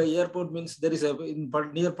to have an airport, means there is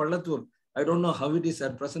near Pallatur. I don't know how it is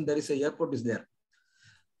at present, there is an airport is there.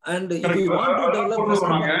 And if we want to develop,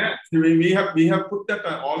 we have put that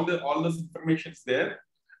all this information there.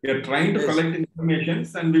 We are trying to collect information,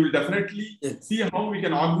 and we will definitely see how we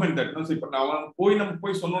can augment that.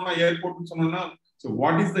 So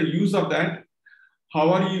what is the use of that? How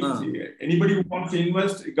are you? Anybody who wants to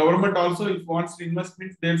invest, government also, if wants to invest,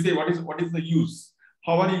 means they'll say what is the use?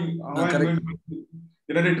 How are you going to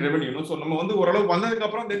generate revenue? So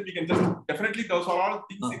then we can just definitely, those are all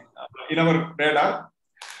things in our radar.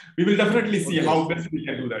 We will definitely see how best we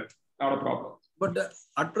can do that. Not a problem. But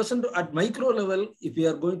at present, at micro level, if we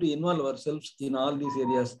are going to involve ourselves in all these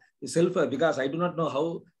areas, because I do not know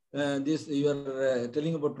how this you are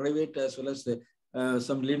telling about private as well as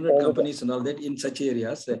some limited companies and all that in such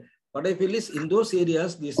areas. What I feel is in those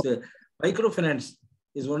areas, this microfinance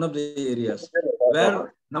is one of the areas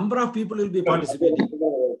where number of people will be participating.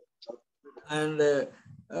 And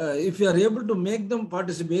if you are able to make them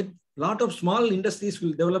participate, lot of small industries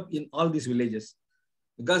will develop in all these villages.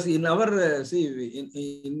 Because in our,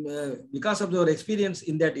 because of our experience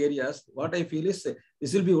in that areas, what I feel is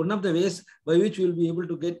this will be one of the ways by which we will be able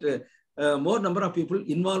to get more number of people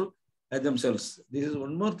involved themselves. This is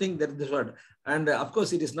one more thing that this word. And of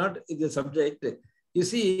course, it is not the subject. You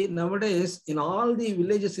see, nowadays, in all the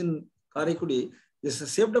villages in Karaikudi, the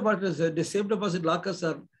safe deposit lockers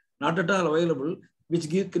are not at all available, which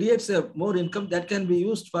creates more income that can be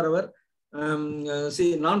used for our see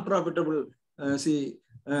non-profitable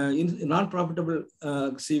non-profitable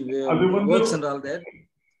works and all that.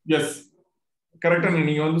 Yes, correct. And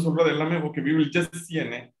நீங்க வந்து சொல்றது எல்லாமே okay. We will just see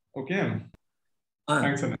an okay.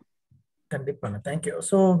 Thanks அண்ணா. கண்டிப்பா. Thank you.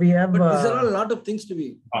 So we have. But these are all a lot of things to be.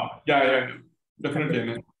 Yeah, definitely.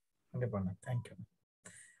 கண்டிப்பா. Thank you.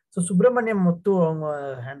 So Subramaniam முத்து அவங்க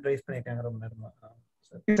hand rice பண்ணிருக்காங்க ரொம்ப நேரமா.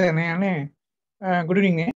 Good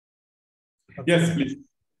evening. Yes, please.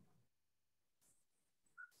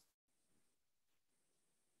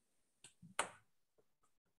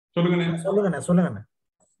 சொல்லுங்க.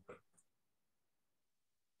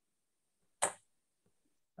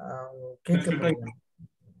 கேக்குறேன்.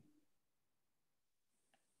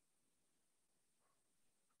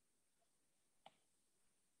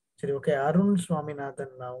 சரி, okay. Arun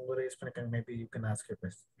Swaminathan அவங்க ரேஸ் பண்ணிருக்காங்க. Maybe you can ask your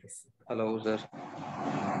question, please. Hello, sir.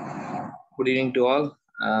 Good evening to all.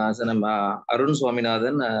 So I'm Arun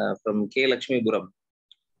Swaminathan from K. Lakshmipuram.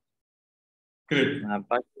 Great.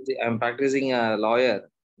 I'm practicing a lawyer,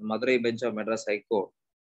 Madurai bench of Madras High Court.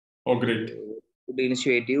 Oh, great. Good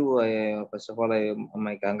initiative. First of all,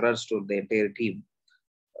 my congrats to the entire team.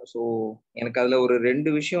 So எனக்கு அதில் ஒரு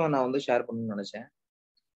 2 விஷயம் நான் வந்து share பண்ணணும்னு நினச்சேன்.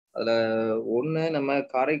 அதில் ஒன்று, நம்ம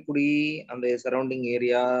காரைக்குடி அந்த சரௌண்டிங்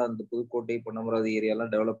ஏரியா, அந்த புதுக்கோட்டை பொன்னமராவதி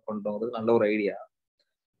ஏரியாலாம் டெவலப் பண்ணுறோங்கிறது நல்ல ஒரு ஐடியா.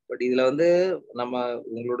 பட் இதில் வந்து நம்ம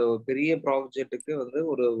உங்களோட பெரிய ப்ராஜெக்ட்டுக்கு வந்து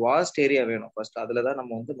ஒரு வாஸ்ட் ஏரியா வேணும் ஃபர்ஸ்ட். அதில் தான்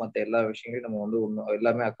நம்ம வந்து மற்ற எல்லா விஷயங்களையும் நம்ம வந்து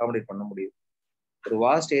எல்லாமே அகாமடேட் பண்ண முடியும். ஒரு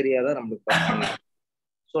வாஸ்ட் ஏரியா தான் நம்மளுக்கு ஃபர்ஸ்ட்.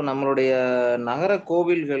 ஸோ நம்மளுடைய நகர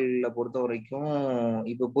கோவில்களில் பொறுத்த வரைக்கும்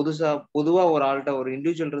இப்போ பொதுவாக ஒரு ஆள்கிட்ட ஒரு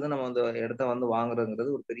இண்டிவிஜுவல் இருந்து நம்ம அந்த இடத்த வந்து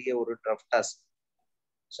வாங்குறதுங்கிறது ஒரு பெரிய ஒரு டஃப் டாஸ்க்.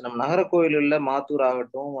 ஸோ நம்ம நகர கோயில்களில் மாத்தூர்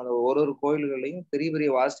ஆகட்டும், அந்த ஒரு கோயில்களையும் பெரிய பெரிய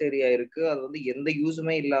வாஸ்ட் ஏரியா இருக்கு. அது வந்து எந்த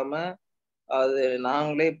யூஸுமே இல்லாமல் அது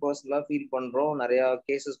நாங்களே பர்சனலாக ஃபீல் பண்ணுறோம். நிறையா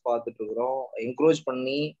கேசஸ் பார்த்துட்டு இருக்கிறோம். என்க்ரோச்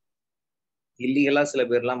பண்ணி இல்லீகலாக சில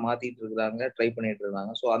பேர்லாம் மாற்றிட்டு இருக்கிறாங்க, ட்ரை பண்ணிட்டு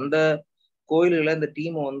இருக்காங்க. ஸோ அந்த கோயில்களை இந்த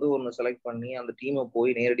டீமை வந்து ஒன்று செலக்ட் பண்ணி அந்த டீமை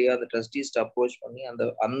போய் நேரடியாக அந்த ட்ரஸ்டீஸ்ட்டு அப்ரோச் பண்ணி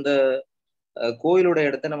அந்த கோயிலோட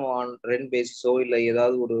இடத்த நம்ம ரெண்ட் பேசிஸோ இல்லை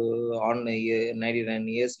ஏதாவது ஒரு 99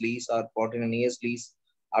 years lease R 49 years lease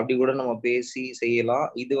அப்படி கூட நம்ம பேசி செய்யலாம்.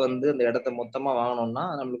 இது வந்து அந்த இடத்த மொத்தமாக வாங்கினோம்னா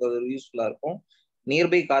நம்மளுக்கு அது யூஸ்ஃபுல்லாக இருக்கும்.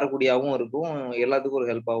 நியர்பை காரைக்குடியாகவும் இருக்கும், எல்லாத்துக்கும் ஒரு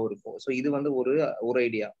ஹெல்ப்பாகவும் இருக்கும். ஸோ இது வந்து ஒரு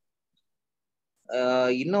ஐடியா.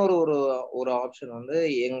 இன்னொரு ஒரு ஆப்ஷன் வந்து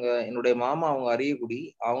என்னுடைய மாமா அவங்க அரியக்குடி,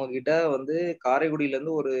 அவங்க கிட்ட வந்து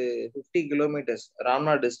காரைக்குடியிலேருந்து ஒரு 50 kilometers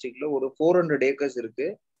ராம்நாத் டிஸ்ட்ரிக்ட்ல ஒரு 400 acres இருக்கு.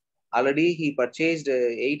 Already he purchased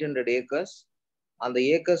 800 acres. அந்த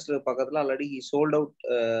ஏக்கர்ஸ்ல பக்கத்துல already he sold out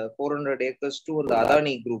 400 acres to அந்த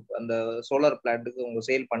அதானி குரூப், அந்த சோலார் பிளான்ட்டுக்கு அவங்க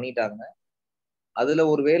சேல் பண்ணிட்டாங்க. அதுல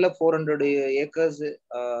ஒருவேளை 400 acres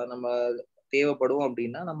நம்ம தேவைப்படும்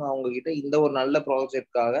அப்படின்னா நம்ம அவங்க கிட்ட இந்த ஒரு நல்ல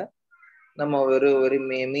ப்ராஜெக்ட்காக நம்ம வெறும்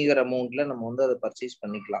மீகர் அமௌண்ட்ல நம்ம வந்து அதை பர்ச்சேஸ்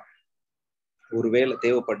பண்ணிக்கலாம். ஒருவேளை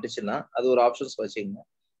தேவைப்பட்டுச்சுன்னா அது ஒரு ஆப்ஷன்ஸ் வச்சுங்க.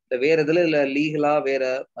 இல்லை வேற இதுல இல்லை லீகலா வேற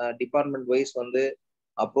டிபார்ட்மெண்ட் வைஸ் வந்து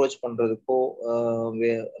அப்ரோச் பண்றதுக்கோ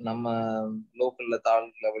நம்ம லோக்கல்ல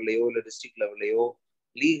தாலுக் லெவல்லையோ இல்லை டிஸ்ட்ரிக்ட் லெவல்லையோ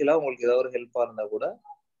லீகலா உங்களுக்கு ஏதாவது ஒரு ஹெல்ப்பா இருந்தா கூட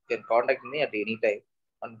can contact me at any time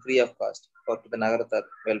on free of cost for the Nagarathar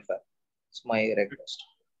welfare. It's my request.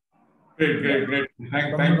 Great.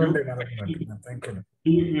 Thank you.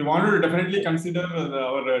 We want to definitely consider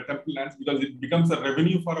our temple lands because it becomes a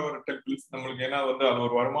revenue for our temples. நம்மளுக்கு ஏன்னா வந்து அது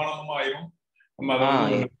ஒரு வருமானமா ஆயிரும். நம்ம அதை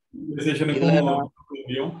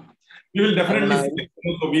முடியும். We will definitely see.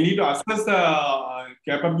 So we need to assess the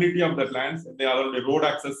capability of that lands. அதோட road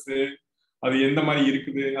access, அது எந்த மாதிரி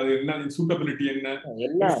இருக்குது, அது என்ன suitability என்ன,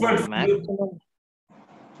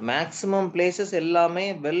 மேக்ஸிமம் பிளேசஸ் எல்லாமே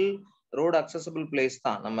வெல் ரோடு அக்சசபிள் பிளேஸ்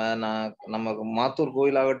தான். நம்ம மாத்தூர்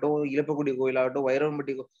கோயிலாகட்டும், இலப்பக்குடி கோயிலாகட்டும்,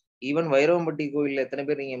 வைரவம்பட்டி கோயில்ல எத்தனை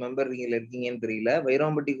பேர் நீங்க மெம்பர் இருக்கீங்கன்னு தெரியல.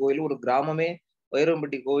 வைரவம்பட்டி கோயில் ஒரு கிராமமே.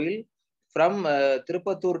 வைரவம்பட்டி கோயில் ஃப்ரம்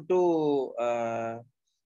திருப்பத்தூர் டு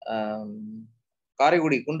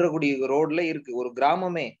காரைக்குடி குன்றக்குடி ரோட்ல இருக்கு ஒரு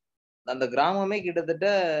கிராமமே. அந்த கிராமமே கிட்டத்தட்ட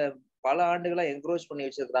பல ஆண்டுகளா என்க்ரோச் பண்ணி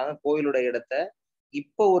வச்சிருக்காங்க கோயிலோட இடத்த.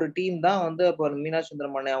 இப்போ ஒரு டீம் தான் வந்து இப்போ மீனாட்சி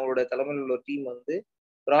சுந்தரமணி அவங்களோட தலைமையில் உள்ள டீம் வந்து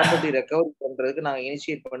ப்ராப்பர்ட்டி ரெக்கவர் பண்றதுக்கு நாங்கள்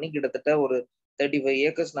இனிஷியேட் பண்ணி கிட்டத்தட்ட ஒரு 35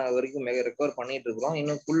 acres நாங்கள் வரைக்கும் ரெக்கவர் பண்ணிட்டு இருக்கிறோம்.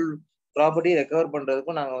 இன்னும் ஃபுல் ப்ராப்பர்ட்டி ரெக்கவர்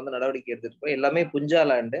பண்றதுக்கும் நாங்கள் வந்து நடவடிக்கை எடுத்துட்டு இருக்கோம். எல்லாமே புஞ்சா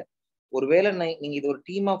லேண்டு. ஒருவேளை நீங்க இது ஒரு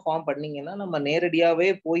டீமா ஃபார்ம் பண்ணீங்கன்னா நம்ம நேரடியாவே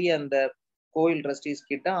போய் அந்த கோயில் ட்ரஸ்டீஸ்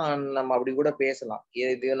கிட்ட நம்ம அப்படி கூட பேசலாம்.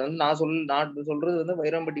 இது வந்து நான் சொல்றது வந்து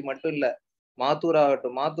வைரம்பட்டி மட்டும் இல்லை, மாத்தூர்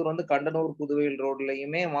ஆகட்டும். மாத்தூர் வந்து கண்டனூர் புதுவையில்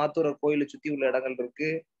ரோட்லயுமே மாத்தூர் கோயிலை சுத்தி உள்ள இடங்கள் இருக்கு.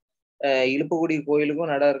 இழுப்புக்குடி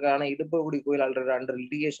கோயிலுக்கும் நடம் இருக்கு. ஆனா இழுப்புக்குடி கோயில் ஆல்ரெடி அண்டர்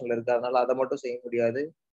லிட்டிகேஷன்ல இருக்கு, அதனால அதை மட்டும் செய்ய முடியாது.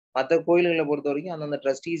 மற்ற கோயில்களை பொறுத்த வரைக்கும் அந்தந்த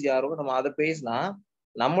ட்ரஸ்டீஸ் யாரோ நம்ம அதை பேசினா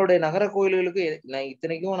நம்மளுடைய நகர கோயில்களுக்கு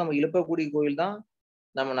இத்தனைக்கும் நம்ம எழுப்பக்கூடிய கோயில் தான்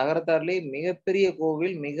நம்ம நகரத்தாரிலே மிகப்பெரிய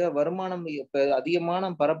கோவில், மிக வருமானம் அதிகமான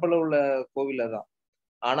பரப்பளவு உள்ள கோவில் தான்.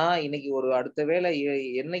 ஆனா இன்னைக்கு ஒரு அடுத்த வேளை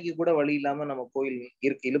என்னைக்கு கூட வழி இல்லாம நம்ம கோயில்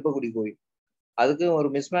இருக்கு, எழுப்பக்குடி கோயில். அதுக்கு ஒரு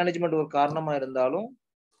மிஸ்மேனேஜ்மெண்ட் ஒரு காரணமா இருந்தாலும்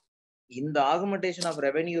இந்த ஆகுமெண்டேஷன் ஆஃப்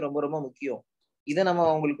ரெவென்யூ ரொம்ப ரொம்ப முக்கியம். இதை நம்ம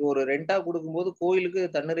அவங்களுக்கு ஒரு ரெண்டா கொடுக்கும்போது கோயிலுக்கு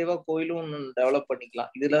தன்னிறைவா கோயிலும் டெவலப்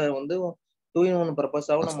பண்ணிக்கலாம். இதுல வந்து 2-in-1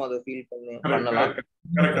 பர்பஸாவும் நம்ம அதை ஃபீல் பண்ணலாம்.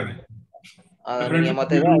 நீங்க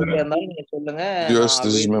மத்த ஏதாவது ஐடியா இருந்தாலும் நீங்க சொல்லுங்க.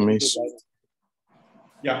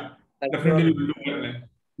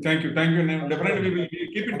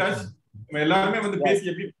 எல்லாருமே வந்து பேசி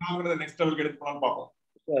எப்படி பண்ணாங்கறத நெக்ஸ்ட் லெவலுக்கு எடுத்து போலாம் பாப்போம்.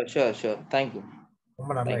 Sure thank you.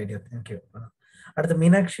 ரொம்ப நல்ல ஐடியா. Thank you. அடுத்து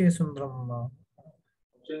மீனாட்சி சுந்தரம்.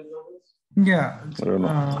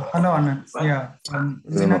 ஹலோ அண்ணா.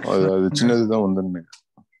 அது சின்னதுதான் வந்து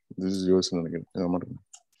this is yours நினைக்கிறேன்.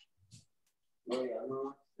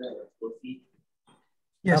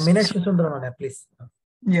 மீனாட்சி சுந்தரம் அண்ணா please.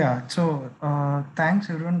 Yeah, so thanks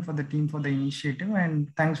everyone for the team for the initiative and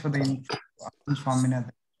thanks for the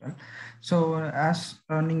Swaminathan as well. So as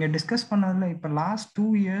நீங்க டிஸ்கஸ் பண்ணதுல இப்ப last 2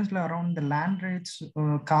 இயர்ஸ்ல around the land rates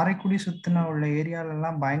Karaikudi சுத்தின உள்ள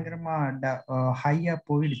ஏரியாலெல்லாம் பயங்கரமா ஹையா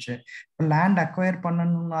போயிடுச்சு. லேண்ட் அக்வயர்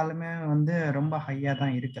பண்ணணும்னாலுமே வந்து ரொம்ப ஹையா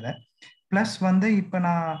தான் இருக்குது. பிளஸ் வந்து இப்ப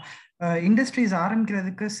நான் இண்டஸ்ட்ரீஸ்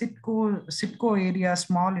ஆரம்பிக்கிறதுக்கு சிட்கோ ஏரியா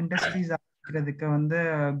ஸ்மால் இண்டஸ்ட்ரீஸ் ஆரம்பிக்கிறதுக்கு வந்து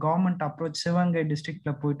கவர்மெண்ட் அப்ரோச் சிவகங்கை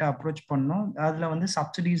டிஸ்ட்ரிக்ட்ல போயிட்டு அப்ரோச் பண்ணோம். அதுல வந்து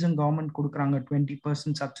சப்சிடிஸும் கவர்மெண்ட் கொடுக்குறாங்க,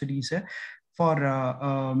 20% சப்சிடிஸ் ஃபார்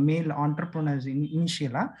மேல் ஆண்டர்பிரினர்ஸ்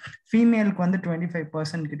இனிஷியலா. ஃபீமேலுக்கு வந்து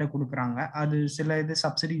 25% கிட்ட கொடுக்குறாங்க. அது சில இது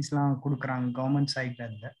சப்சிடிஸ்லாம் கொடுக்குறாங்க கவர்மெண்ட் சைட்ல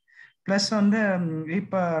இருந்து. பிளஸ் வந்து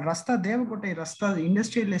இப்ப ரஸ்தா தேவக்கோட்டை ரஸ்தா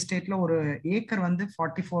இண்டஸ்ட்ரியல் எஸ்டேட்ல ஒரு ஏக்கர் வந்து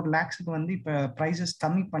 44 lakhsக்கு வந்து இப்ப ப்ரைசஸ்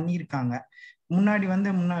கம்மி பண்ணியிருக்காங்க. முன்னாடி வந்து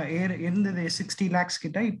இருந்தது 60 lakhs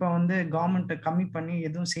கிட்ட. இப்ப வந்து கவர்மெண்ட் கம்மி பண்ணி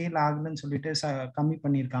எதுவும் சேல் ஆகுதுன்னு சொல்லிட்டு கம்மி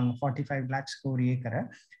பண்ணியிருக்காங்க 45 lakhsக்கு ஒரு ஏக்கரை.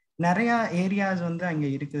 நிறைய ஏரியாஸ் வந்து அங்க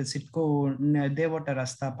இருக்குது சிட்கோ தேவோட்ட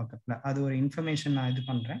ரஸ்தா பக்கத்துல. அது ஒரு இன்ஃபர்மேஷன் நான் இது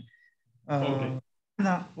பண்றேன்.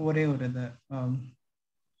 ஒரே ஒரு இது.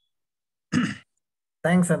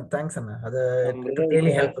 தேங்க்ஸ் அண்ணா. அது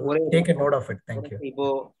really helpful. Take a note of it. Thank you. இப்போ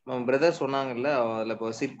பிரதர் சொன்னாங்கல்ல, அதுல இப்போ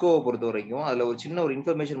சிட்கோவை பொறுத்த வரைக்கும் அதுல ஒரு சின்ன ஒரு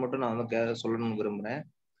இன்ஃபர்மேஷன் மட்டும் நான் வந்து சொல்லணும்னு விரும்புறேன்.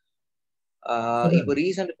 இப்போ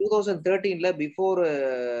recent 2013ல before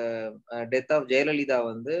death of Jayalalithaa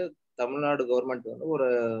வந்து தமிழ்நாடு கவர்மெண்ட் வந்து ஒரு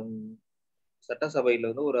சட்டசபையில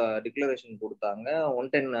வந்து ஒரு டிக்ளரேஷன் கொடுத்தாங்க.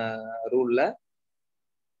 110 ரூல்ல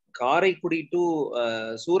காரைக்குடி டு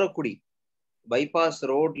சூரக்குடி பைபாஸ்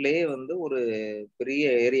ரோட்லயே வந்து ஒரு பெரிய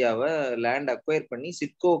ஏரியாவை லேண்ட் அக்வயர் பண்ணி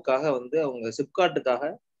சிட்கோக்காக வந்து அவங்க சிப்காட்டுக்காக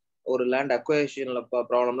ஒரு லேண்ட் அக்வயர்ஷன்ல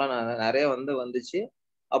ப்ராப்ளம்லாம் நிறைய வந்துச்சு.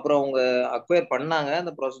 அப்புறம் அவங்க அக்வயர் பண்ணாங்க,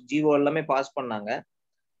 அந்த ப்ராசஸ் ஜிஓ எல்லாமே பாஸ் பண்ணாங்க.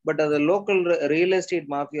 பட் அது லோக்கல் ரியல் எஸ்டேட்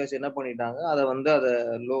மாஃபியாஸ் என்ன பண்ணிட்டாங்க, அதை வந்து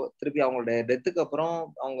திருப்பி அவங்களுடைய டெத்துக்கு அப்புறம்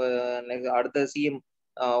அவங்க அடுத்த சிஎம்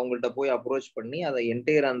அவங்கள்ட்ட போய் அப்ரோச் பண்ணி அதை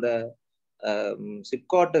என்டையர் அந்த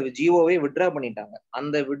சிப்காட் ஜிஓவே வித்ட்ரா பண்ணிட்டாங்க.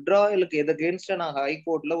 அந்த வித்ட்ராயலுக்கு எகெயின்ஸ்டா நாங்க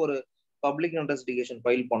ஹைகோர்ட்ல ஒரு பப்ளிக் இன்வெஸ்டிகேஷன்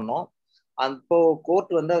ஃபைல் பண்ணோம். அப்போ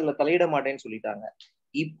கோர்ட் வந்து அதுல தலையிட மாட்டேன்னு சொல்லிட்டாங்க.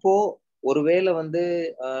 இப்போ ஒருவேளை வந்து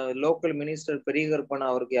லோக்கல் மினிஸ்டர் பெரியகற்பன்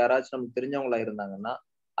அவருக்கு யாராச்சும் நமக்கு தெரிஞ்சவங்களா இருந்தாங்கன்னா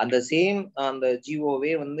அந்த சேம் அந்த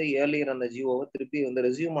ஜிஓவே வந்து ஏர்லியர் அந்த ஜிஓவை திருப்பி வந்து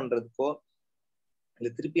ரெசியூம் பண்றதுக்கோ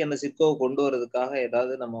இல்லை திருப்பி அந்த சிட்கோவை கொண்டு வர்றதுக்காக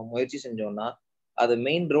ஏதாவது நம்ம முயற்சி செஞ்சோம்னா அது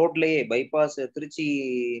மெயின் ரோட்லயே பைபாஸ் திருச்சி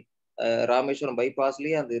ராமேஸ்வரம்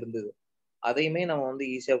பைபாஸ்லயே அது இருந்தது. அதையுமே நம்ம வந்து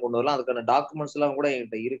ஈஸியா கொண்டு வரலாம். அதுக்கான டாக்குமெண்ட்ஸ் எல்லாம் கூட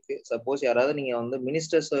என்கிட்ட இருக்கு. சப்போஸ் யாராவது நீங்க வந்து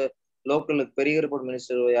மினிஸ்டர்ஸ் லோக்கலுக்கு பெரியகற்பன்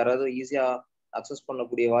மினிஸ்டர் யாராவது ஈஸியா அக்சஸ்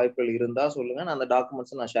பண்ணக்கூடிய வாய்ப்புகள் இருந்தா சொல்லுங்க, நான் அந்த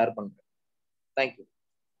டாக்குமெண்ட்ஸ் நான் ஷேர் பண்றேன். தேங்க்யூ.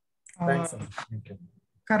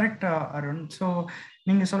 கரெக்ட் அருண். ஸோ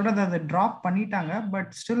நீங்க சொல்றது அதை டிராப் பண்ணிட்டாங்க.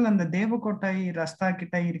 பட் ஸ்டில் அந்த தேவக்கோட்டை ரஸ்தா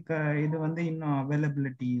கிட்ட இருக்க இது வந்து இன்னும்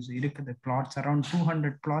அவைலபிலிட்டிஸ் இருக்குது. பிளாட்ஸ் அரௌண்ட்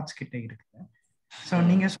 200 plots கிட்ட இருக்குது. ஸோ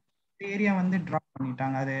நீங்க ஏரியா வந்து டிராப்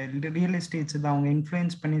பண்ணிட்டாங்க. அது ரியல் எஸ்டேட்ஸ் தான் அவங்க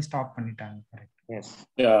இன்ஃப்ளூயன்ஸ் பண்ணி ஸ்டாப் பண்ணிட்டாங்க. Correct. S.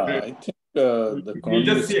 Yeah, I think the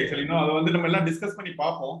concept actually அது வந்து நம்ம எல்லாம் டிஸ்கஸ் பண்ணி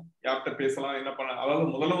பாப்போம். யார்கிட்ட பேசலாம் என்ன பண்ண. அதாவது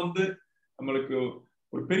முதல்ல வந்து நம்மளுக்கு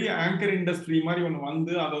ஒரு பெரிய ஆங்கர் இண்டஸ்ட்ரி மாதிரி ஒன்று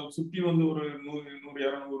வந்து அதை சுற்றி வந்து ஒரு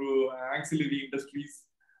 100-200 auxiliary industries.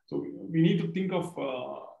 So we need to think of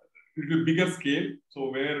bigger scale, so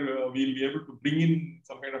where we'll be able to bring in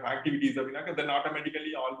some kind of activities அப்படினாக்க then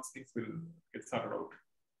automatically all these things will get sorted out.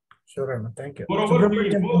 Sure, thank you. Moreover, we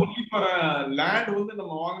will go only for a land வந்து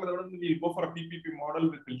நம்ம வாங்குறத விட we will go for a PPP model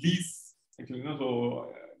with lease actually, so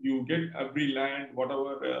you get every land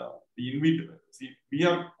whatever the invite. See, we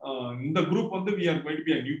are in the group வந்து we are going to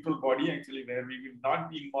be a neutral body actually, where we will not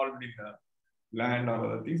be involved in land or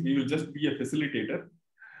other things. We will just be a facilitator.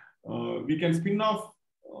 we can spin off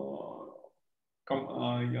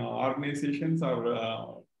organizations or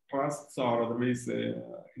trusts or otherwise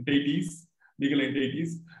entities, legal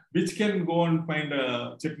entities, which can go and find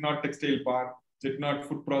a Chettinad Textile Park, Chettinad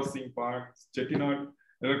Food Processing Park, Chettinad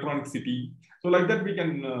Electronic City. So like that, we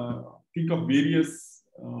can think of various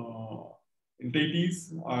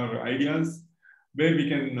entities or ideas where we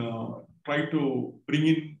can try to bring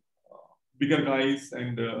in bigger guys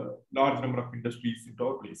and large number of industries into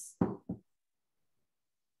our place.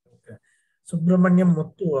 Okay. Subramaniam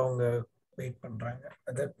Muthu அவங்க wait பண்றாங்க.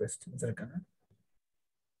 Other questions இருக்காங்க?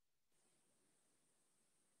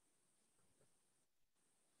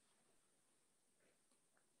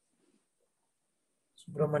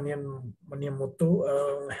 Subramaniam Muthu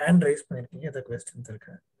hand raise பண்ணிருக்கீங்க. Other questions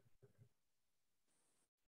இருக்கா?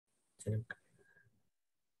 சரி.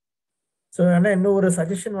 So இன்னும் ஒரு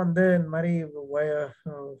suggestion வந்து இந்த மாதிரி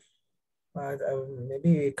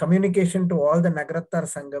maybe communication to all the Nagarattar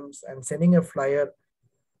Sangams and sending a flyer.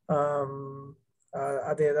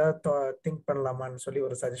 அது ஏதாவது திங்க் பண்ணலாமான்னு சொல்லி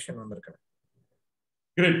ஒரு சஜஷன் வந்திருக்கு.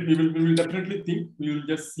 Great. We will definitely think. We will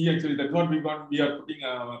just see. Actually, that's what we want. We are putting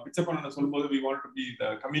a picture on the solve. We want to be the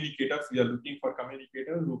communicators. We are looking for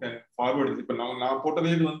communicators who can forward this. But now,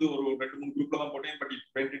 போட்டதே வந்து ஒரு 2-3 குரூப்ல தான் போட்டேன். But it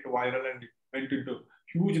went into viral and it went into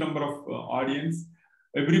huge number of audience.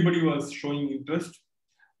 Everybody was showing interest.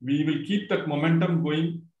 We will keep that momentum going,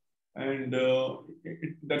 and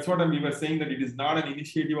that's what we were saying, that it is not an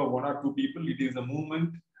initiative of 1 or 2 people. It is a movement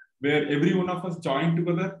where every one of us join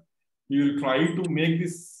together. We will try to make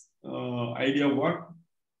this idea work,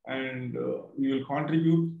 and we will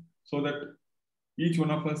contribute so that each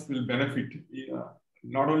one of us will benefit.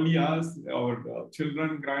 Not only us, our children,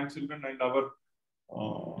 grandchildren, and our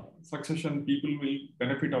succession people will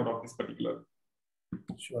benefit out of this particular.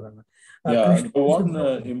 Sure. One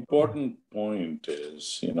important point is,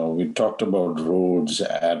 we talked about roads,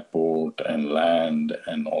 airport, and land,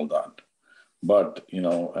 and all that. But,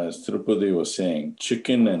 as Tirupati was saying,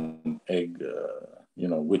 chicken and egg,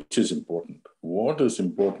 which is important. What is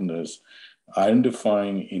important is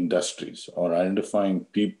identifying industries or identifying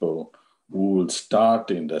people who will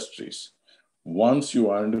start industries. Once you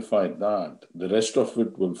identify that, the rest of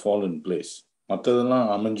it will fall in place. Mattadana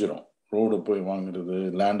amanjirum. Road poi vaangiradhu,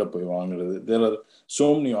 land poi vaangiradhu. There are so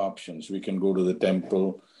many options. We can go to the temple,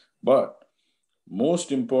 but most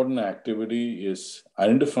important activity is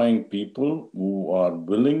identifying people who are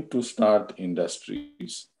willing to start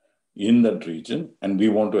industries in that region, and we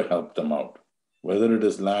want to help them out. Whether it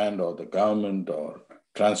is land or the government or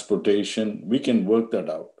transportation, we can work that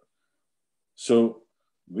out. So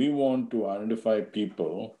we want to identify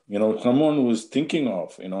people, someone who is thinking of,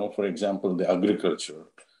 for example, the agriculture,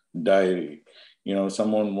 dairy,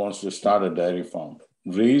 someone wants to start a dairy farm.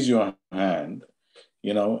 Raise your hand.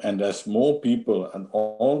 And as more people and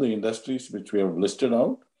all the industries which we have listed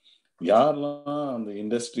out, yaarla the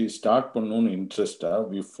industry start pannonu interest,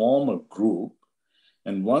 we form a group.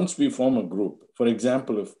 And once we form a group, for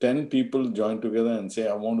example, if 10 people join together and say,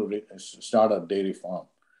 I want to start a dairy farm,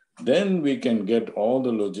 then we can get all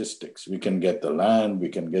the logistics. We can get the land, we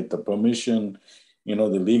can get the permission,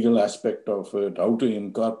 the legal aspect of it, how to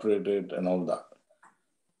incorporate it, and all that.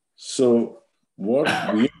 So what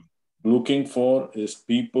we looking for is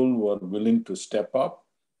people who are willing to step up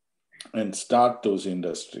and start those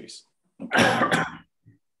industries. Okay.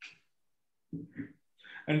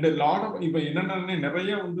 And a lot of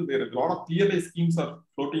there are a lot of PLI schemes are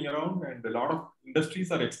floating around, and a lot of industries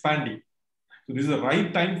are expanding. So this is the right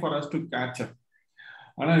time for us to catch up.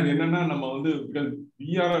 Because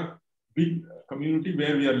we are a big community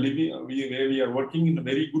where we are living, where we are working in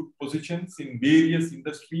very good positions in various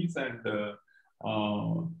industries and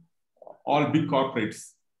all big corporates.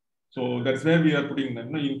 So that's where we are putting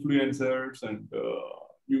influencers, and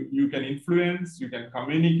you can influence, you can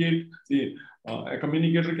communicate. See, a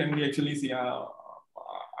communicator can be actually see,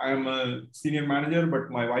 I am a senior manager, but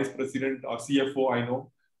my vice president or CFO, I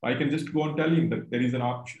know. I can just go and tell him that there is an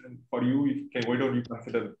option for you. Why don't you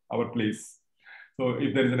consider our place? So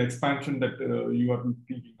if there is an expansion that you are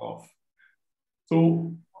thinking of.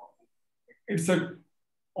 So it's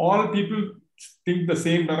all people think the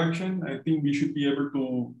same direction. I think we should be able to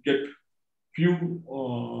get few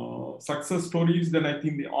success stories. Then I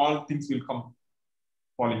think all things will come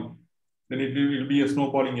falling. Then it will be a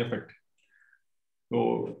snowballing effect. So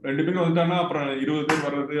 2 பேர் வந்துட்டானா அப்புறம் 20 பேர்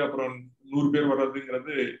வர்றது, அப்புறம் 100 பேர்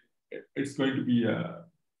வர்றதுங்கிறது, it's going to be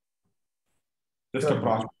just a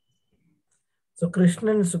process. So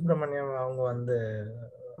Krishnan Subramaniam அவங்க வந்து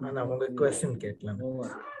அவங்க क्वेश्चन கேட்கலாம்.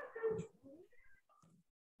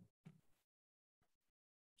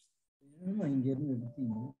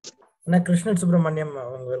 Krishnan Subramaniam.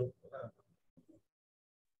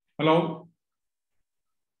 Hello.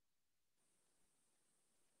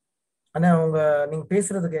 அண்ணா நீங்க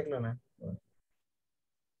பேசுறது கேட்கலண்ணா.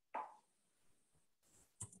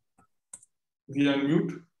 Is he on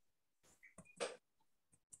mute?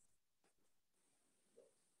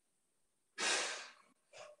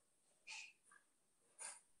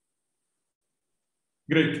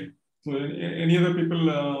 Great. So any other people?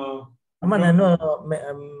 Amma nanu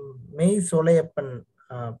May Solayappan,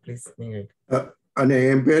 please. அண்ணா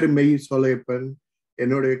என் பேரு மெய் சோலையப்பன்.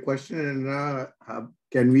 என்னுடைய question என்னன்னா,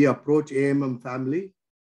 can we approach AMM family?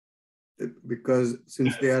 Because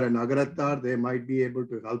since they are an Agaratar, they might be able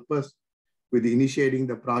to help us with initiating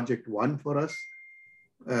the project one for us,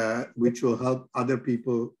 which will help other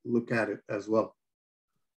people look at it as well.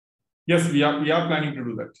 Yes, we are planning to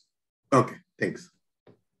do that. Okay, thanks.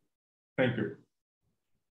 Thank you.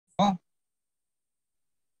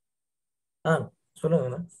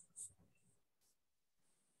 சொல்லுங்க.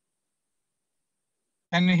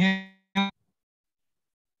 Can you hear?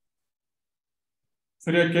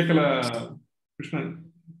 சரியா கேட்கல Krishnan.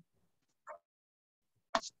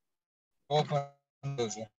 I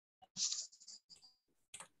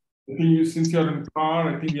think since you are in car,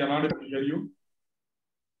 I think we are not able to hear you.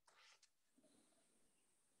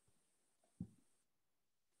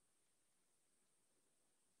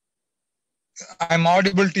 I'm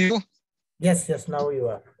audible to you? Yes, now you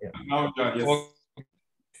are. Yeah. Now you are, yes.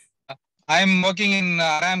 I'm working in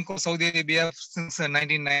Aramco, Saudi Arabia since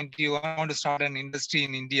 1991. I want to start an industry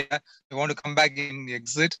in India. I want to come back in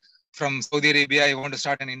exit from Saudi Arabia. I want to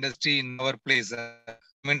start an industry in our place.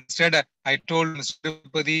 Instead, I told Mr.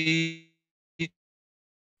 Tirupati,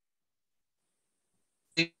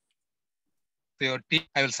 your team,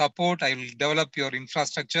 I will support, I will develop your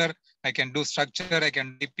infrastructure. I can do structure, I can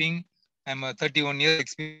do dipping. I'm a 31-year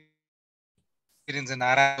experience in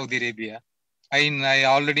Aramco, Saudi Arabia. I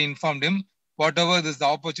already informed him, whatever this the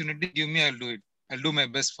opportunity, give me, I'll do it. I'll do my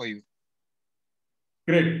best for you.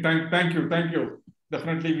 Great. Thank you.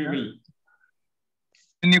 Definitely we will.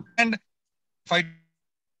 And you can fight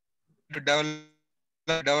to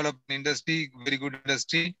develop an industry, very good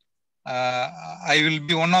industry. I will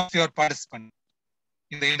be one of your participants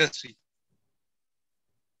in the industry.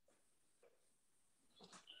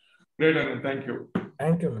 Great, Anand. Thank you.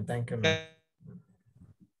 Thank you.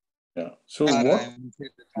 Yeah. So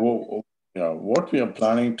what we are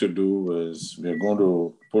planning to do is we are going to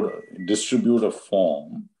distribute a form,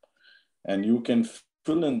 and you can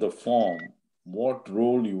fill in the form what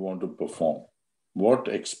role you want to perform, what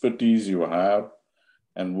expertise you have,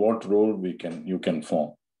 and what role you can form.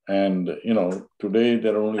 And today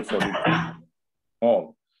there are only 40 all,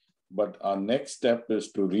 but our next step is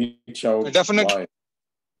to reach out. Definitely. Wide.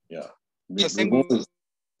 Yeah.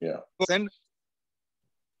 Send.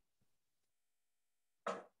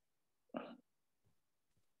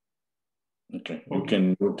 Okay, you can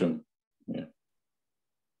mute him. Yeah.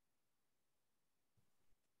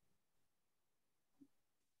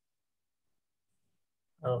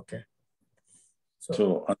 Okay.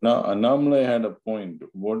 So Annamalai had a point.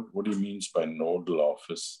 What he means by nodal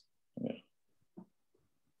office. Yeah.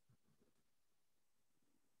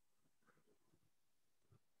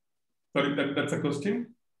 Sorry, that's a question?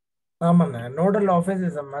 Nodal office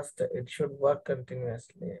is a must. It should work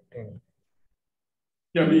continuously.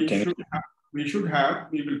 Yeah, we should have.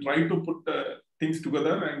 We will try to put things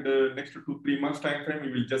together, and next 2-3 months time frame,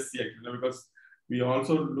 we will just see actually, because we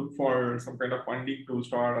also look for some kind of funding to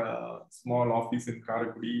start a small office in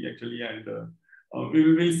Karakudi actually, and we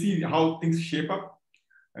will see how things shape up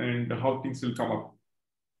and how things will come up.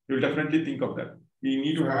 We will definitely think of that. We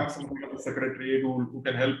need to have some kind of a secretary who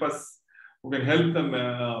can help us, who can help them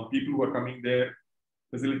people who are coming there,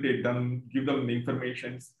 facilitate them, give them the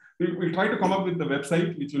information. We'll try to come up with the website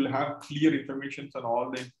which will have clear information on all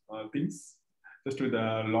the things. Just with the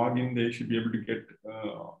login, they should be able to get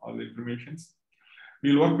all the information.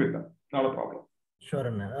 We'll work with them. Not a problem.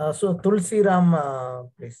 Sure. So Tulsi Ram,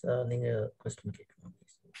 please, question.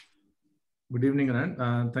 Good evening,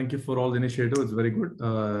 Anand. Thank you for all the initiative. It's very good.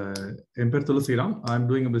 Emper Tulsi Ram. I'm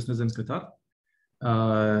doing a business in Qatar.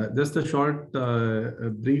 Just a short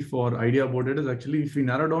brief or idea about it is actually, if we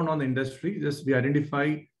narrow down on the industry, just we identify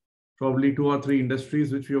probably 2 or 3 industries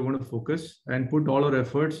which we are going to focus and put all our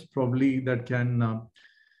efforts probably that can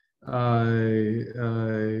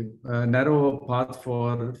narrow a path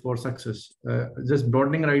for success. Just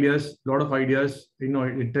broadening our ideas, a lot of ideas,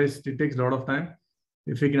 it takes a lot of time.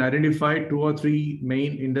 If we can identify 2 or 3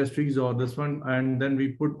 main industries or this one, and then we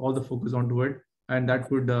put all the focus onto it, and that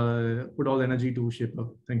could put all the energy to shape up.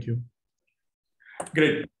 Thank you.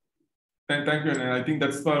 Great. Thank you. And I think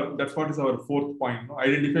that's what is our fourth point. No?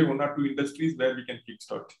 Identify 1 or 2 industries where we can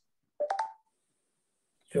kickstart.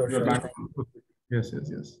 Sure. Yes.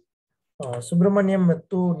 Subramaniam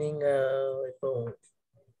Mattu, நீங்க இப்போ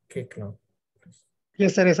கேட்கலாம்.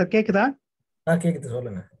 Yes, sir. கேக்குதா? கேக்குது,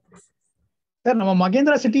 சொல்லுங்க. Sir, நம்ம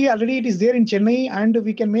Mahendra City already it is there in Chennai, and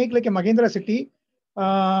we can make like a Mahendra City.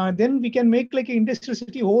 Then we can make like an industrial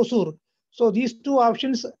city Hosur. So these 2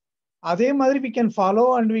 options, adhe madri we can follow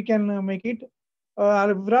and we can make it.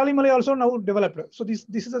 Viralimalai also now developed. So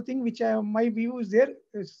this is a thing which my view is there.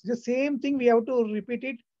 It's the same thing. We have to repeat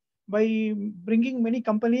it by bringing many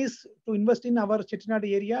companies to invest in our Chettinad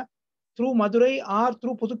area through Madurai or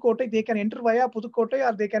through Pudukkottai. They can enter via Pudukkottai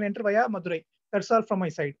or they can enter via Madurai. That's all from my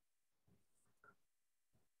side.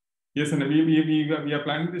 Yes, and we are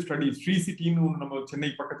planning to study Sri City nu நம்ம சென்னை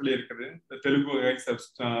பக்கத்துல இருக்குது. The Telugu guys have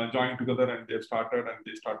joined together and they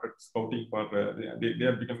started scouting for they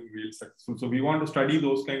are becoming real successful. So we want to study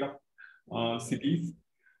those kind of cities,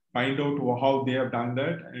 find out how they have done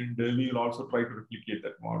that, and we will also try to replicate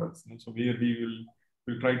that models. So we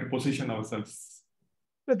will try to position ourselves.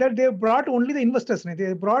 So that they brought only the investors.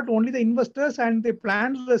 They brought only the investors and they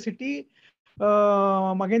planned the city.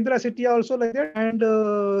 Mahendra City also like that, and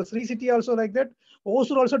Sri City also like that.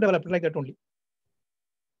 Hosur also developed like that only.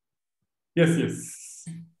 Yes.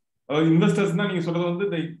 Investors na நீங்க சொல்றது வந்து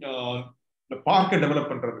the park develop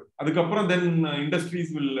பண்றது. அதுக்கு அப்புறம் then industries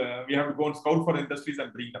will we have to go and scout for industries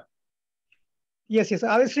and bring them. Yes.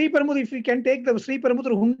 Sri Perumbudur, if we can take the Sri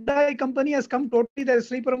Perumbudur Hyundai company has come totally. The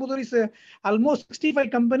Sri Perumbudur is almost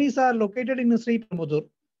 65 companies are located in Sri Perumbudur.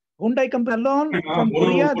 Hyundai company alone from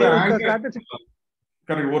Korea they started.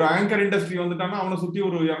 Correct. ஒரு anchor industry வந்துட்டானா அவனை சுத்தி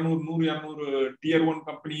ஒரு 200 tier 1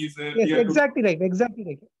 companies. Yes, exactly right.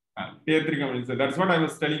 Tier 3 companies. That's what I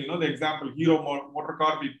was telling you. The example, Hero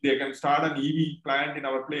Motorcar, if they can start an EV plant in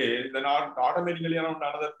our place, then automatically around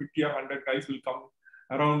another 50 or 100 guys will come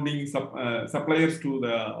around being suppliers to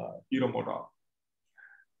the Hero Motor.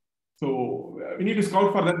 So we need to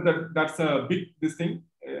scout for that. That's a big this thing,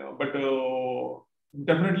 but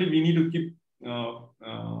definitely we need to keep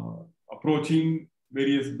approaching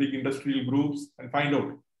various big industrial groups and find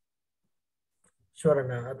out. Sure.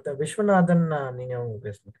 Viswanathan, நீங்க அவங்க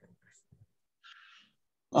பேசுங்க.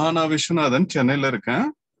 நான் விஸ்வநாதன், சென்னையில இருக்கேன்.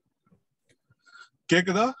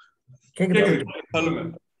 கேக்குதா? சொல்லுங்க.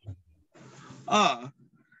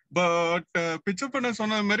 But picture பண்ண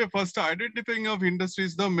சொன்ன மாதிரி ஃபர்ஸ்ட் ஐடென்டிஃபைங் ஆஃப்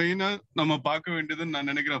இண்டஸ்ட்ரீஸ் தான் மெயினா நம்ம பார்க்க வேண்டியதுன்னு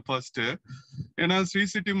நான் நினைக்கிறேன் ஃபர்ஸ்ட். ஏன்னா ஸ்ரீ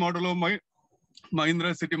சிட்டி மாடலோ மஹிந்திரா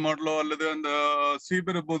சிட்டி மாடலோ அல்லது அந்த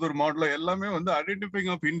ஸ்ரீபெரும்புதூர் மாடலோ எல்லாமே வந்து ஐடென்டிஃபைங்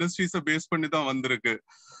ஆஃப் இண்டஸ்ட்ரீஸை பேஸ் பண்ணி தான் வந்திருக்கு.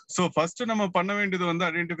 ஸோ ஃபர்ஸ்ட் நம்ம பண்ண வேண்டியது வந்து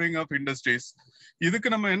ஐடென்டிஃபைங் ஆஃப் இண்டஸ்ட்ரீஸ். இதுக்கு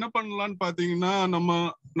நம்ம என்ன பண்ணலாம்னு பாத்தீங்கன்னா,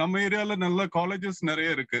 நம்ம ஏரியால நல்ல காலேஜஸ் நிறைய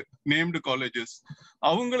இருக்கு, நேம்டு காலேஜஸ்.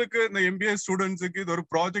 அவங்களுக்கு இந்த MBA ஸ்டூடெண்ட்ஸுக்கு இது ஒரு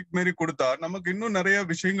ப்ராஜெக்ட் மாதிரி கொடுத்தா நமக்கு இன்னும் நிறைய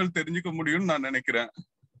விஷயங்கள் தெரிஞ்சுக்க முடியும்னு நான் நினைக்கிறேன்.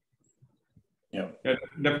 Yeah,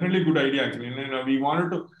 definitely good idea actually. We wanted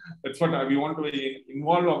to. That's what we want to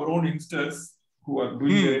involve our own youngsters who are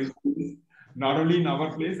doing their not only in our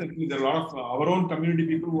place. I think there are a lot of our own community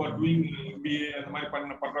people who are doing MBA and my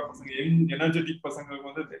partner energetic பசங்களுக்கு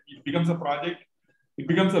வந்து it becomes a project. It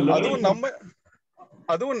becomes a learning.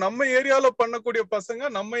 அதுவும் நம்ம ஏரியால பண்ணக்கூடிய பசங்க,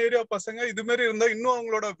 நம்ம area பசங்க இது மாதிரி இருந்தா இன்னும்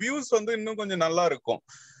அவங்களோட வியூஸ் வந்து இன்னும் கொஞ்சம் நல்லா இருக்கும்.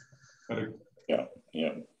 Correct.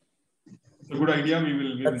 Yeah. It's a good idea. We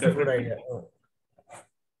will That's a good idea.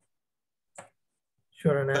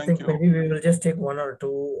 Sure, and I think maybe we will just take 1 or 2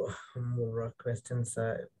 more questions.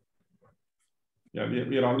 Yeah,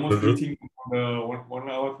 we are almost reaching 1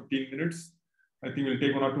 hour 15 minutes. I think we'll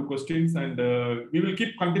take 1 or 2 questions, and we will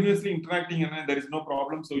keep continuously interacting, and there is no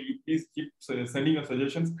problem. So you please keep sending your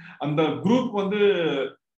suggestions. And the group வந்து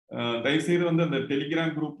தயவு செய்து வந்து அந்த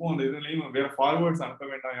Telegram குரூப்பும் அந்த இதுலயும் வேற forwards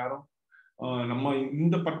அனுப்ப வேண்டாம் யாரும். நம்ம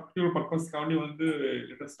இந்த பர்டிகுலர் பர்பஸ்க்காண்டி வந்து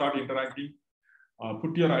let us start interacting.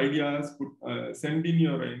 Put your ideas, send in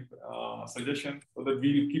your suggestions so that we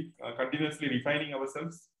will keep continuously refining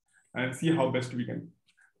ourselves and see how best we can.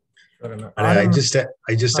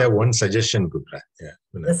 I just have one suggestion, Gupta.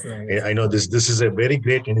 Yeah, I know this is a very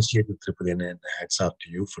great initiative, Tripodhana, and hats off to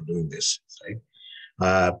you for doing this. Right?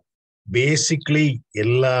 Basically,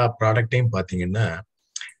 எல்லா ப்ராடக்டையும் பார்த்தீங்கன்னா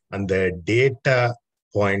அந்த data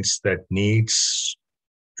points that needs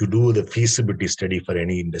to do the feasibility study for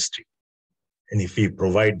any industry. And if we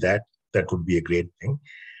provide that, that would be a great thing.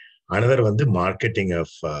 Another one, the marketing of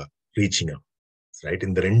reaching out, right?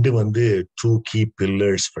 In the ரெண்டு வந்து two key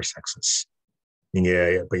pillars for success. நீங்க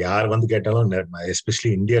இப்ப யார் வந்து கேட்டாலும்,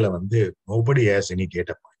 especially இந்தியால வந்து nobody has any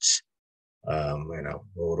data points.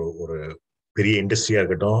 ஒரு பெரிய இண்டஸ்ட்ரியா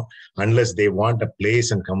இருக்கட்டும், unless they want a place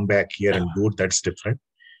and come back here and do it, that's different.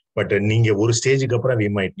 But நீங்க ஒரு ஸ்டேஜுக்கு அப்புறம் we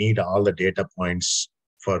might need all the data points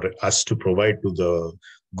for us to provide to the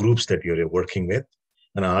groups that you're working with,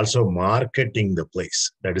 and also marketing the place.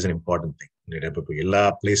 That is an important thing. இப்போ எல்லா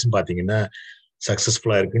பிளேஸும் பார்த்தீங்கன்னா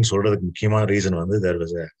சக்சஸ்ஃபுல்லா இருக்குன்னு சொல்றதுக்கு முக்கியமான ரீசன் வந்து there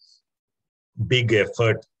was a big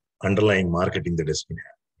effort underlying marketing that has been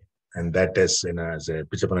happening. And that is, as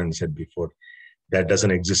Pichapanan said before, that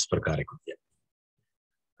doesn't exist for Karaikudi.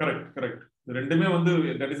 Correct. ரெண்டுமே வந்து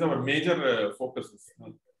that is our major focus.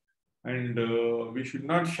 And we should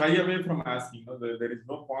not shy away from asking. There is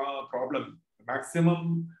no problem. Maximum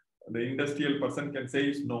the industrial person can say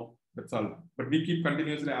is no. That's all. But we keep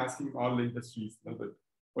continuously asking all the industries,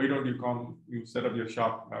 why don't you come, you set up your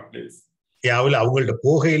shop in our place. Yeah, avungalta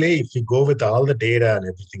pogaile, if you go with all the data and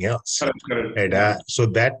everything else. Correct. And, so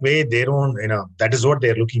that way they don't, that is what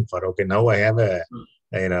they're looking for. Okay, now I have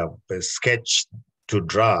a sketch to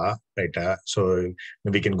draw, right? So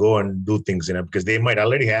we can go and do things, because they might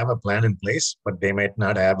already have a plan in place, but they might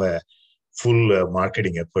not have a full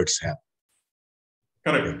marketing efforts happen.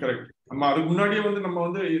 Correct. அதுக்கு முன்னாடியே வந்து நம்ம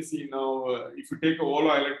வந்து see now if you take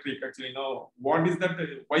Ola Electric, actually now what is that,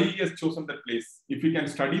 why he has chosen that place? If we can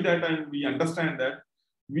study that and we understand that,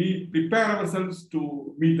 we prepare ourselves to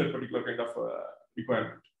meet that particular kind of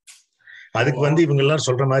requirement. அதுக்கு வந்து இவங்க எல்லாம்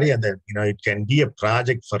சொல்ற மாதிரி அந்த it can be a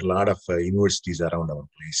project for a lot of universities around our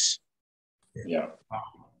place. Yeah.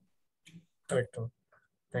 Correct.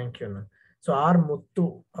 Thank you. So R Muthu,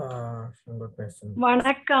 good question.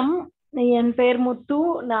 வணக்கம், என் பேர் முத்து.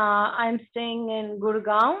 I'm staying in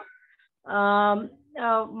Gurgaon.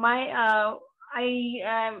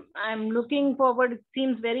 I'm looking forward. It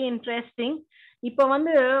seems very interesting. இப்போ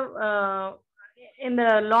வந்து in the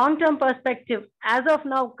long term perspective, as of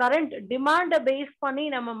now, current demand base பண்ணி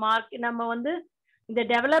நம்ம வந்து இந்த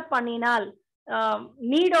develop பண்ணினால்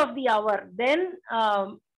need of the hour, then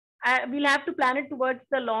we'll have to plan it towards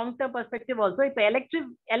the long term perspective also. இப்போ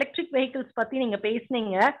electric vehicles பத்தி நீங்க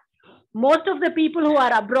பேசுனீங்க. Most of the people who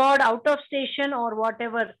are abroad, out of station or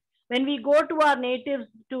whatever, when we go to our natives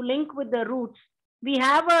to link with the routes, we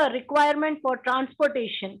have a requirement for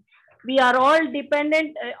transportation. We are all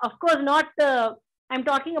dependent, of course, not I'm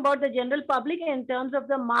talking about the general public in terms of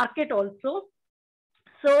the market also.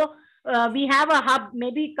 So we have a hub,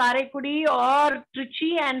 maybe Karaikudi or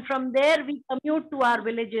Trichy, and from there we commute to our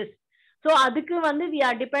villages. So adukku vandu we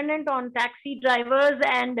are dependent on taxi drivers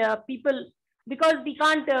and people, because we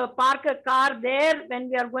can't park a car there when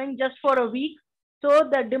we are going just for a week. So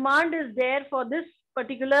the demand is there for this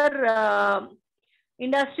particular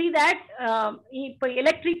industry, that இப்போ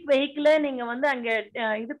electric vehicle நீங்க வந்து அங்க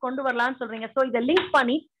இது கொண்டு வரலாம்னு சொல்றீங்க. So இதை link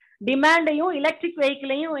பண்ணி டிமாண்டையும் எலக்ட்ரிக்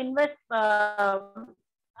வெஹிக்கிளையும் இன்வெஸ்ட்,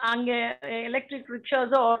 அங்க எலக்ட்ரிக்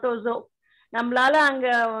ரிக்ஷாஸோ ஆட்டோஸோ நம்மளால அங்க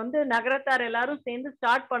வந்து நகரத்தார் எல்லாரும் சேர்ந்து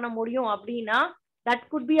ஸ்டார்ட் பண்ண முடியும் அப்படின்னா that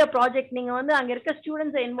could be a project. நீங்க வந்து அங்க இருக்க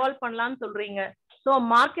ஸ்டூடெண்ட்ஸை இன்வால்வ் பண்ணலாம்னு சொல்றீங்க. ஸோ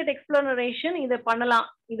மார்க்கெட் எக்ஸ்ப்ளோரேஷன் இதை பண்ணலாம்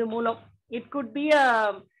இது மூலம். It could be a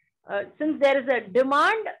since there is a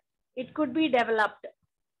demand, it could be developed.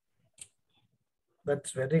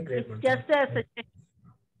 That's very great. It's just a suggestion.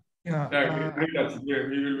 Great.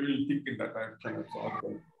 We will think in that direction.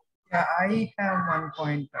 Yeah, I have one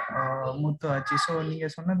point, Muthu Achi. So நீங்க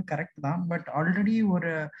சொன்னது correct தான், but already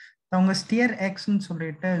ஒரு அவங்க steer எக்ஸ்ன்னு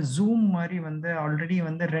சொல்லிட்டு zoom மாதிரி வந்து already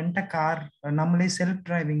வந்து ரெண்ட் அ கார், நம்மளே செல்ஃப்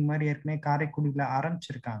டிரைவிங் மாதிரி ஏற்கனவே காரைக்குடியில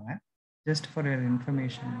ஆரம்பிச்சிருக்காங்க. Just for your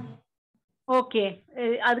information. Okay,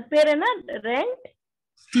 அதுக்கு பேர் என்ன? Rent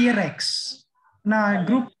steer X. நான்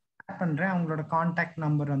குரூப் பண்றேன், அவங்களோட கான்டாக்ட்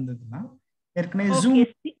நம்பர் வந்ததுன்னா ஏற்கனவே ஜூம்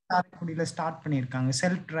காரைக்குடியில ஸ்டார்ட் பண்ணியிருக்காங்க.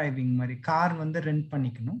 செல்ஃப் டிரைவிங் மாதிரி கார் வந்து ரெண்ட்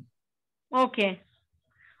பண்ணிக்கணும். ஓகே.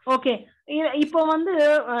 இப்போ வந்து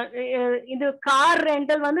இது கார்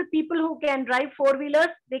ரெண்டல் வந்து people who can drive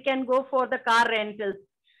 4-wheelers, they can go for the car rentals.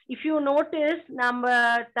 If you notice, நம்ம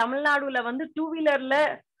தமிழ்நாடுல வந்து 2-wheelerல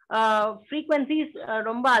frequencies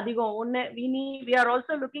ரொம்ப அதிகம். ஒன்னு we are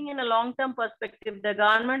also looking in a long term perspective. The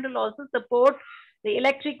government will also support the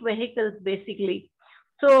electric vehicles basically.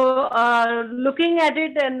 So looking at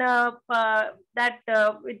it and that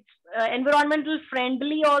it's environmental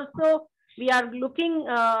friendly also, we are looking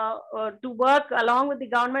to work along with the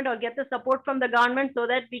government or get the support from the government so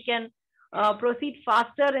that we can proceed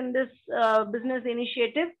faster in this business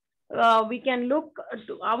initiative. We can look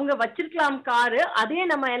to avanga vachirkalam car, adhe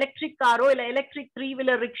nama electric caro illa electric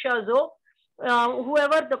 3-wheeler rickshaws,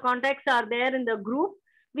 whoever the contacts are there in the group,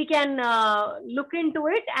 we can look into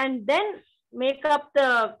it and then make up the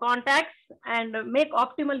contacts and make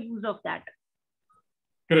optimal use of that.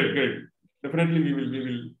 Great. Definitely we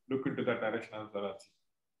will look into that direction as well.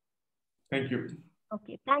 Thank you.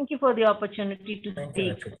 Okay, thank you for the opportunity to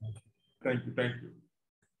speak. Thank you.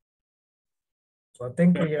 So I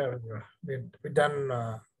think we done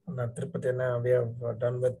Tirupati, we have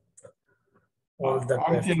done with all the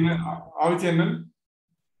questions.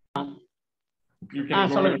 You can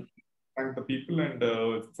go ahead and thank the people and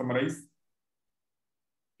summarize.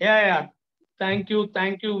 Yeah. Thank you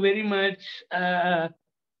very much.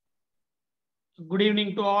 Good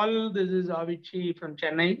evening to all. This is Avichi from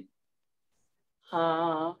Chennai.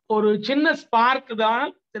 ஒரு சின்ன spark தான்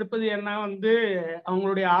திருப்பதி அண்ணா வந்து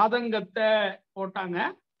அவங்களுடைய ஆதங்கத்தை போட்டாங்க,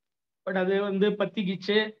 but அது வந்து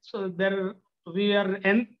பத்திக்கிச்சு. So we are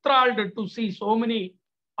enthralled to see so many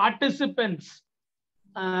participants.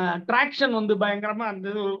 Traction வந்து பயங்கரமா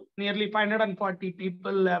இருந்தது. Nearly 540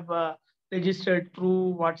 people have registered through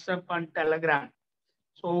WhatsApp and Telegram.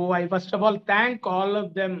 So I first of all thank all of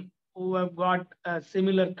them who have got a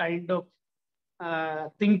similar kind of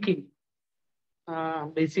thinking.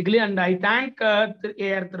 Basically, and I thank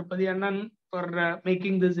A.R. Tirupati Annan for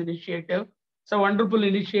making this initiative. It's a wonderful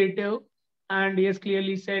initiative, and he has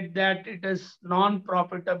clearly said that it is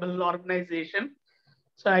non-profitable organization.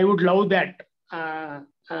 So I would love that.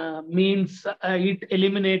 Means it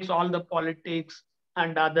eliminates all the politics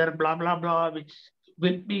and other blah blah blah which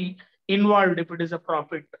will be involved if it is a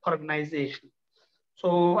profit organization. So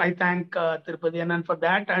I thank Tirupati Annan for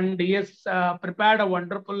that, and he has prepared a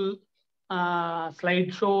wonderful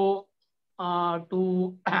slideshow to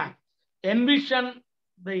envision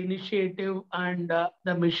the initiative and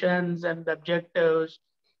the missions and the objectives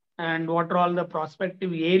and what are all the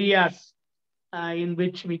prospective areas in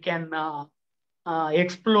which we can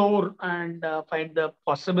explore and find the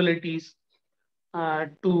possibilities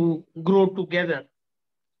to grow together.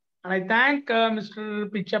 And I thank Mr.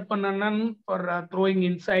 Pichappan Annan for throwing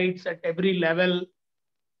insights at every level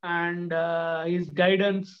and his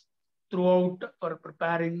guidance throughout for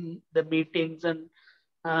preparing the meetings and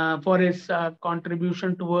for his contribution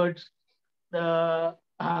towards the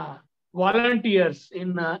volunteers in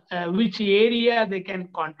which area they can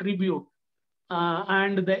contribute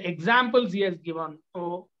and the examples he has given,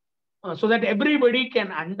 so that everybody can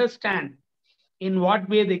understand in what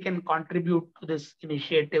way they can contribute to this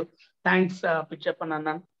initiative. Thanks, Pichappan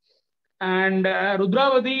Annan. And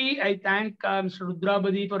Rudravadi, I thank Mr.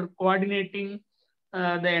 Rudravadi for coordinating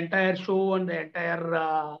the entire show and the entire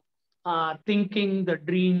thinking, the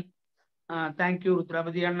dream. Thank you,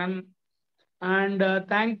 Rudravadi Annan. And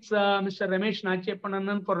thanks, Mr. Ramesh Nachappan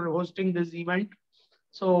Annan for hosting this event.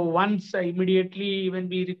 So once immediately when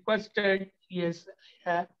we requested, yes,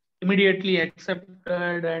 immediately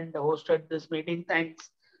accepted and hosted this meeting. Thanks,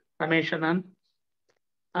 Ramesh Annan.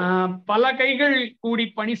 பல கைகள் கூடி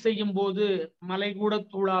பணி செய்யும் போது மலை கூட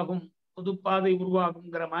தூளாகும், புதுப்பாதை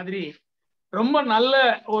உருவாகுங்கிற மாதிரி ரொம்ப நல்ல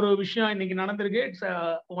ஒரு விஷயம் இன்னைக்கு நடந்திருக்கு. It's a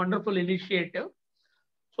wonderful initiative.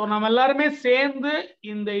 So நம்ம எல்லாருமே சேர்ந்து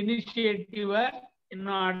இந்த இனிஷியேட்டிவை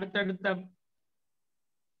இன்னும் அடுத்தடுத்த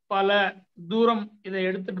பல தூரம் இதை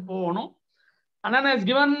எடுத்துட்டு போகணும். அண்ணா ஹஸ்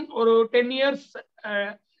கிவன் ஒரு 10 years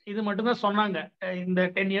இது மட்டும்தான் சொன்னாங்க. இந்த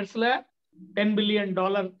 10 yearsல $10 billion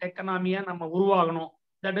எக்கனாமியா நம்ம உருவாகணும்.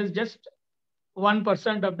 That is just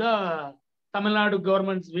 1% of the Tamil Nadu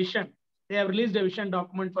government's vision. They have released a vision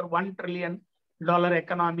document for $1 trillion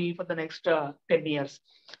economy for the next 10 years.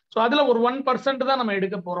 So அதுல ஒரு 1% தான் நம்ம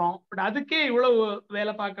எடுக்க போறோம். பட் அதுக்கே இவ்வளவு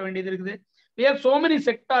வேலை பார்க்க வேண்டியது இருக்குது. We have so many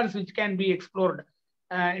sectors which can be explored.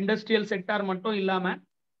 Industrial sector மட்டும் இல்லாம,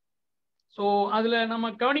 ஸோ அதுல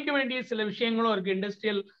நம்ம கவனிக்க வேண்டிய சில விஷயங்களும் இருக்கு.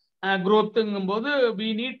 இண்டஸ்ட்ரியல் growthங்கும் போது we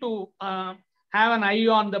need to have an eye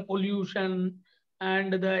on the pollution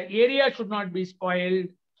and the area should not be spoiled.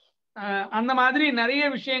 அந்த மாதிரி நிறைய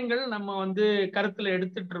விஷயங்கள் நம்ம வந்து கருத்துல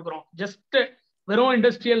எடுத்துட்டு இருக்கிறோம். ஜஸ்ட் வெறும்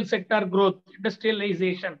இண்டஸ்ட்ரியல் செக்டார் growth,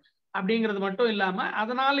 இண்டஸ்ட்ரியலைசேஷன் அப்படிங்கிறது மட்டும் இல்லாம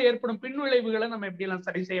அதனால ஏற்படும் பின்விளைவுகளை நம்ம எப்படி எல்லாம்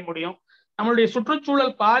சரி செய்ய முடியும், நம்மளுடைய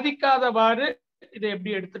சுற்றுச்சூழல் பாதிக்காதவாறு இதை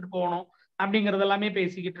எப்படி எடுத்துட்டு போகணும் அப்படிங்கறது எல்லாமே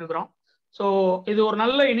பேசிக்கிட்டு இருக்கிறோம். ஸோ இது ஒரு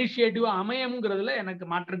நல்ல இனிஷியேட்டிவ் அமையும்ங்கிறதுல எனக்கு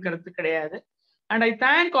மாற்று கருத்து கிடையாது. And I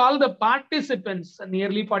thank all the participants.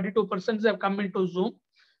 Nearly 42% have come into Zoom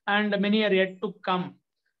and many are yet to come.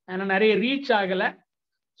 And நிறைய ரீச் ஆகல.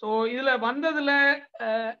 ஸோ இதுல வந்ததுல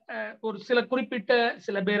ஒரு சில குறிப்பிட்ட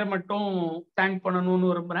சில பேரை மட்டும் தேங்க் பண்ணணும்னு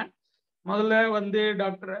விரும்புறேன். முதல்ல வந்து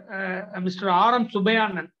doctor mister R.M.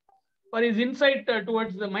 Subayanand for his insight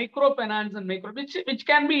towards the microfinance and which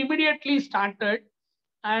can be immediately started,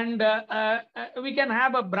 and we can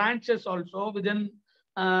have a branches also within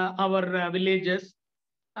our villages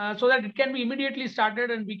so that it can be immediately started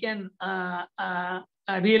and we can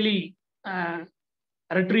really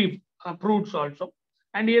retrieve fruits also.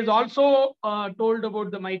 And he has also told about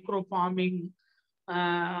the micro farming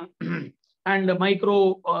and micro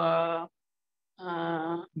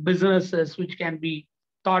businesses which can be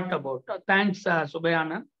thought about. Thanks,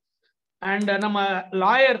 Subayanan. And nama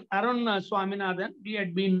lawyer Arun Swaminathan, we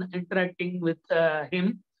had been interacting with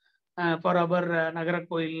him for our Nagara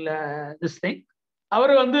Koil this thing.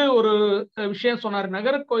 அவர் வந்து ஒரு விஷயம் சொன்னார்,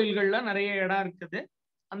 நகர கோயில்கள்ல நிறைய இடம் இருக்குது,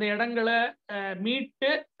 அந்த இடங்களை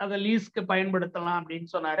மீட்டு அதை லீஸ்க்கு பயன்படுத்தலாம் அப்படின்னு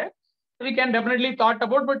சொன்னாரு. We can definitely thought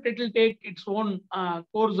about, but it will take its own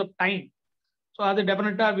course of time. So அது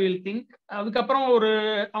டெஃபினட்டா we will think. அதுக்கப்புறம் ஒரு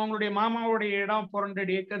அவங்களுடைய மாமாவுடைய இடம்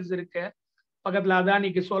 400 acres இருக்கு, பக்கத்துல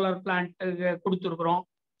அதானிக்கு சோலார் பிளான்ட் கொடுத்துருக்குறோம்.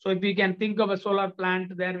 So if we can think of a solar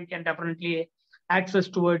plant there we can definitely access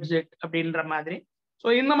towards it அப்படின்ற மாதிரி. ஸோ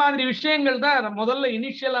இந்த மாதிரி விஷயங்கள் தான் முதல்ல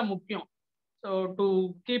இனிஷியலா முக்கியம். So to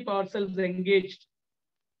keep our cells engaged.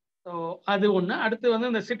 So அது ஒன்று. அடுத்து வந்து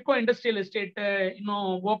இந்த சிட்கோ இண்டஸ்ட்ரியல் எஸ்டேட்டு இன்னும்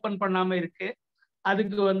ஓப்பன் பண்ணாம இருக்கு,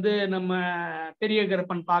 அதுக்கு வந்து நம்ம பெரிய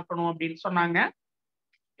கருப்பன் பார்க்கணும் அப்படின்னு சொன்னாங்க.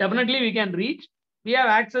 Definitely we can reach. We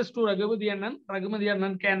have access to Raghupathi அண்ணன். ரகுபதி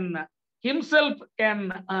அண்ணன் can himself can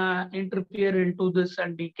interfere into this,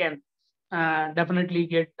 and he can definitely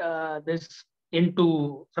get this into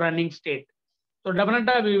running state. So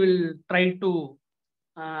definitely we will try to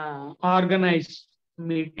organize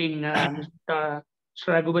meeting Mr.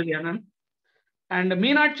 Raghupathi Anand and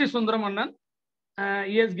Meenakshi Sundaram Anand.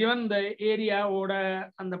 He has given the area order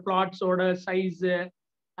and the plots order size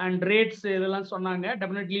and rates idella sonnanga.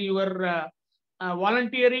 Definitely your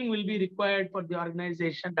volunteering will be required for the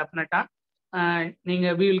organization. Definitely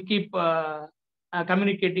we will keep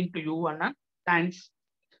communicating to you, Anna. Thanks.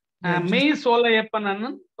 May Solayappan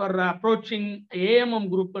Annan for approaching AMM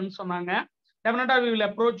group and sonanga. Definitely we will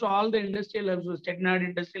approach all the industrial houses, Chettinad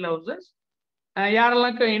industrial houses.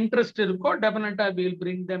 Yaralaka interest irukko, definitely we will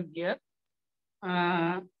bring them here.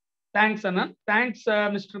 Thanks Anna. Thanks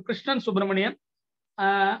Mr. Krishnan Subramanian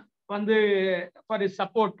வந்து for his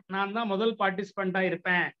support. நான் தான் முதல் பார்ட்டிசிபெண்டா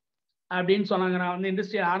இருப்பேன் அப்படின்னு சொன்னாங்க. நான் வந்து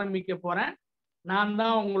industry ஆரம்பிக்க போறேன், நான்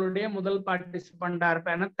தான் உங்களுடைய முதல் பார்ட்டிசிபெண்டா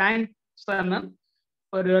இருப்பேன். தேங்க்ஸ் அண்ணன்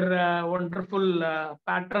for your wonderful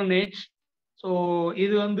patronage. So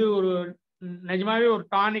இது வந்து ஒரு நிஜமாவே ஒரு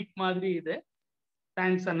டானிக் மாதிரி இது.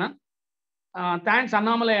 தேங்க்ஸ் அண்ணன். தேங்க்ஸ்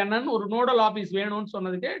அண்ணாமலை அண்ணன். ஒரு நோடல் ஆஃபீஸ் வேணும்னு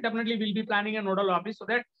சொன்னதுக்கு definitely will be planning a nodal office so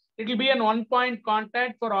that it will be an one point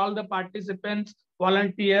contact for all the participants,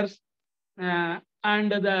 volunteers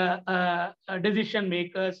and the decision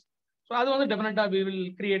makers. So அது வந்து definitely we will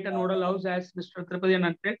create a nodal house as Mr. Tirupati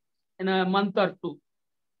Anand said in a month or two.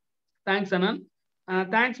 Thanks Anand.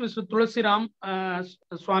 Thanks Mr. Tulasiram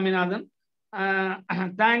Swaminathan.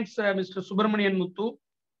 Thanks Mr. Subramanian Muthu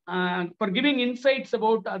for giving insights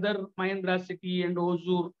about other Mahindra city and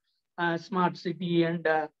Hosur smart city and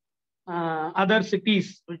other cities.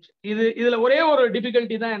 Which இதுல ஒரே ஒரு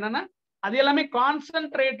difficulty தான் என்னன்னா, அது எல்லாமே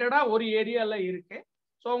கான்சென்ட்ரேட்டடா ஒரு ஏரியால இருக்கு.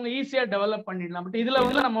 ஸோ அவங்க ஈஸியா டெவலப் பண்ணிடலாம். பட் இதுல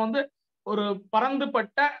வந்து நம்ம வந்து ஒரு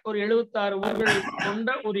பரந்துபட்ட ஒரு 76 ஊர்கள்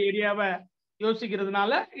கொண்ட ஒரு ஏரியாவை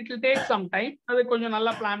யோசிக்கிறதுனால it will take some time. அது கொஞ்சம்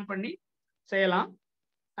நல்லா பிளான் பண்ணி செய்யலாம்.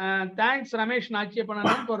 Thanks Ramesh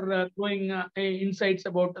நாச்சியப்பனன் for throwing insights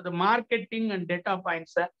about the marketing and data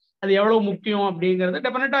points. அது எவ்வளவு முக்கியம் அப்படிங்கிறது.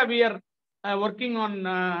 டெஃபினட்டா we are working on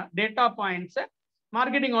data points.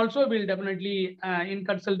 Marketing also will definitely, in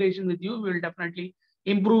consultation with you, will definitely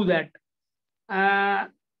improve that.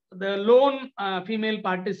 The lone female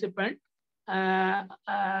participant,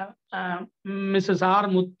 Mrs. R.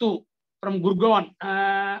 Muthu from Gurgaon,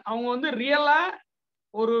 அவங்க வந்து ரியலா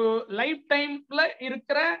ஒரு life டைம்ல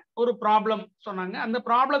இருக்கிற ஒரு ப்ராப்ளம் சொன்னாங்க. அந்த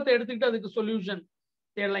ப்ராப்ளத்தை எடுத்துக்கிட்டு அதுக்கு சொல்யூஷன்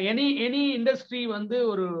தேடலாம். எனி இண்டஸ்ட்ரி வந்து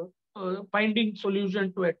ஒரு finding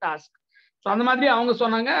solution to a task. So அந்த மாதிரி அவங்க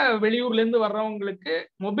சொன்னாங்க, வெளியூர்ல இருந்து வர்றவங்களுக்கு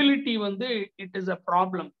மொபிலிட்டி வந்து it is a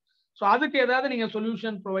problem. So அதுக்கு ஏதாவது நீங்க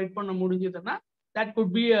சொல்யூஷன் ப்ரொவைட் பண்ண முடிஞ்சதுன்னா that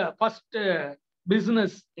could be a first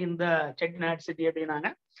business in the Chettinad city அப்படின்னாங்க.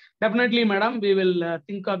 Definitely madam, we will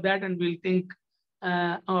think of that and will think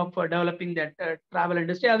of developing that travel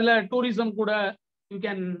industry. அதுல tourism கூட you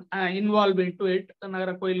can involve in to it.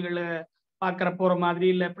 நகர கோயில்களை பார்க்குற போற மாதிரி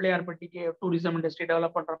இல்லை பிள்ளையார்பட்டிக்கு tourism industry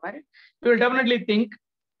develop பண்ற மாதிரி we will definitely think.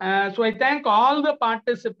 So I thank all the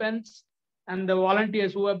participants and the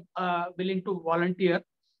volunteers who are willing to volunteer.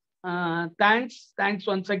 Thanks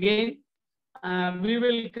once again. We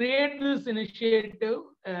will create this initiative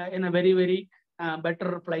in a very, very better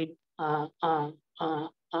flight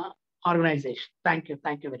organization. Thank you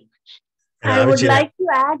very much. I would like to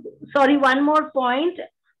add, sorry, one more point.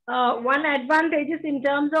 One advantage is in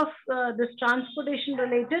terms of this transportation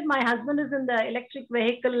related. My husband is in the electric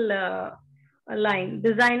vehicle line,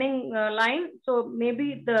 designing line, so maybe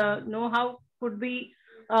the know-how could be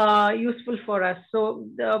useful for us. So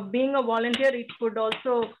being a volunteer, it could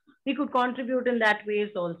also we could contribute in that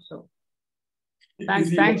ways also. Thanks,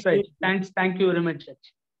 Raj. Thank you very much, Raj.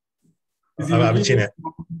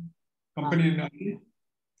 Company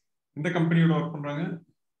இந்த கம்பெனியோட work பண்றாங்க?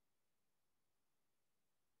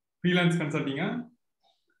 Freelance கன்சல்டிங்கா?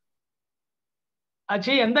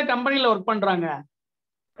 அச்சே எந்த கம்பெனில work பண்றாங்க?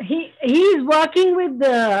 He is working with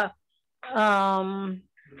the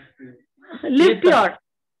Liftpure.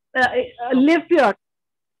 Liftpure.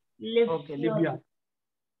 Okay, Liftpure.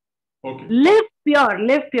 Okay. Liftpure.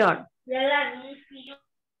 Liftpure.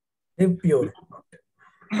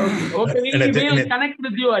 Okay, we will connect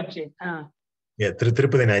with you, Ache. Yeah,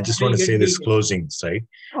 Tirupati, I just want to say this closing, right?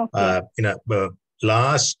 Okay.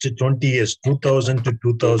 Last 20 years, 2000 to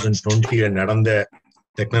 2020, நடந்த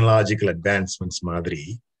technological advancements மாதிரி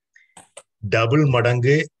double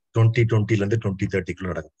மடங்கு 2020 ல இருந்து 2030 க்குள்ள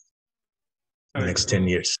நடக்கும். Next 10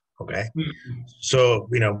 years. Okay. So,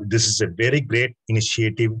 this is a very great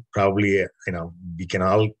initiative. Probably, we can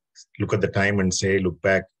all look at the time and say, look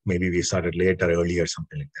back, maybe we started late or early or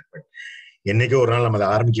something like that. But என்னைக்கோ ஒரு நாள் நம்ம அதை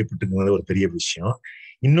ஆரம்பிக்கப்பட்டிருக்கிறது ஒரு பெரிய விஷயம்.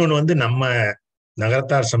 இன்னொன்று வந்து நம்ம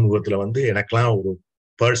நகரத்தார் சமூகத்துல வந்து எனக்கெல்லாம் ஒரு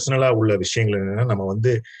பர்சனலா உள்ள விஷயங்கள் என்னன்னா,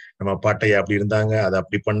 நம்ம பாட்டையா அப்படி இருந்தாங்க, அதை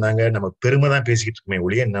அப்படி பண்ணாங்க, நம்ம பெருமை தான் பேசிக்கிட்டு இருக்கோமே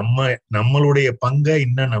ஒழிய நம்மளுடைய பங்கை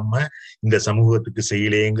இன்னும் நம்ம இந்த சமூகத்துக்கு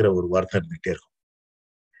செய்யலேங்கிற ஒரு வருத்தம் இருந்துகிட்டே இருக்கும்.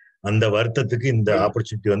 அந்த வருத்தத்துக்கு இந்த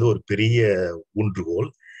ஆப்பர்ச்சுனிட்டி வந்து ஒரு பெரிய ஊன்றுகோல்.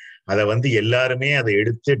 அதை வந்து எல்லாருமே அதை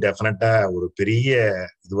எடுத்து டெஃபினட்டா ஒரு பெரிய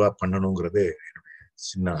இதுவா பண்ணணுங்கிறது என்னுடைய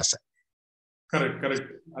சின்ன ஆசை.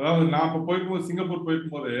 கரெக்ட். அதாவது நான் இப்ப போயிருக்கும்போது, சிங்கப்பூர்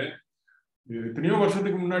போயிருக்கும்போது, எத்தனையோ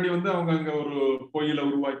வருஷத்துக்கு முன்னாடி வந்து அவங்க அங்க ஒரு கோயிலை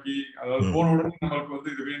உருவாக்கி, அதாவது போன உடனே நம்மளுக்கு வந்து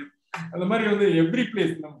இது வேணும். அந்த மாதிரி வந்து எவ்ரி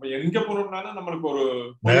பிளேஸ் நம்ம எங்க போனோம்னாலும் நம்மளுக்கு ஒரு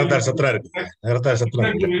நகரத்தார் சத்திரம் இருக்கு.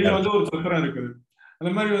 வெளியில வந்து ஒரு சத்திரம் இருக்குது.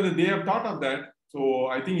 அந்த மாதிரி வந்து they have thought of that. So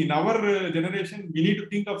I think in our generation we need to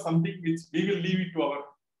think of something which we will leave it to our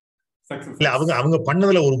success. இல்ல அவங்க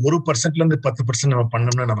பண்ணதுல ஒரு 1% இருந்து 10% நம்ம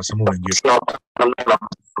பண்ணோம்னா நம்ம சமூகம் எங்கேயும்.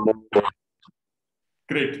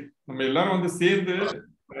 Great. நம்ம எல்லாரும் வந்து சேர்ந்து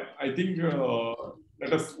I think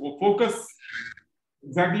let us focus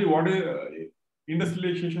exactly what is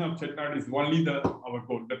industrialization of Chettinad is only our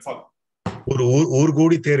goal. That's all. ஒரு ஊர்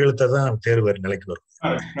கூடி தேர் எழுத்தா தான் தேர் வர நிலைக்கு வரும்.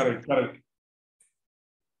 Correct.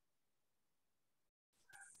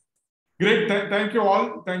 Great. Thank you all.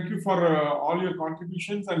 Thank you for all your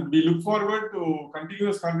contributions, and we look forward to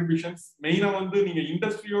continuous contributions. Main வந்து நீங்க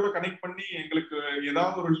இண்டஸ்ட்ரியோட கனெக்ட் பண்ணி எங்களுக்கு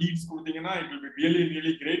ஏதாவது ஒரு லீட்ஸ் கொடுத்தீங்கன்னா it will be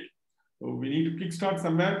really great. So we need to kickstart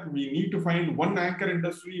somewhere. We need to find one anchor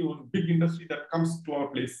industry, one big industry that comes to our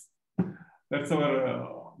place. That's our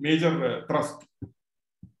major thrust.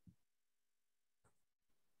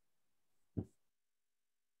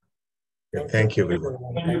 Thank you.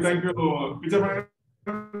 Thank you.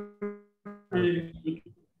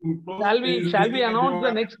 Shall we announce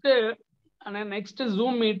the next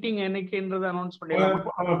Zoom meeting? Announce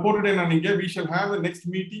we shall have the next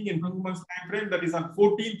meeting in 2 months time frame. That is on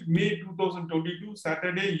 14th May 2022,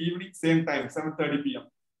 Saturday evening, same time, 7:30 p.m.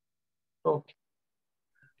 Okay.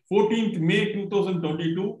 14th May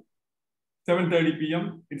 2022, 7:30 p.m.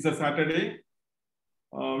 It's a Saturday.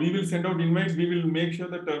 We will send out invites. We will make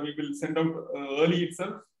sure that we will send out early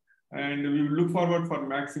itself, and we will look forward for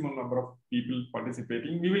maximum number of people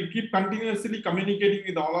participating. We will keep continuously communicating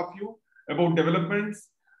with all of you about developments,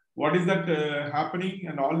 what is that happening,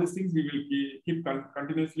 and all these things we will keep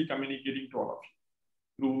continuously communicating to all of you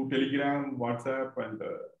through Telegram, WhatsApp, and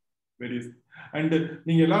various. And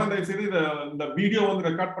நீங்க எல்லாம் தயவு செய்து இந்த video வந்து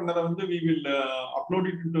record பண்ணதை வந்து we will upload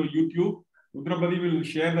it into YouTube. Rudrapathi will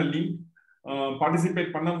share the link.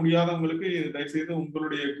 Participate பண்ண முடியாதவங்களுக்கு தயவு செய்து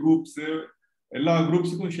உங்களுடைய குரூப்ஸ் எல்லா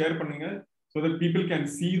குரூப்ஸுக்கும் ஷேர் பண்ணுங்க, so that people can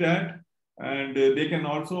see that and they can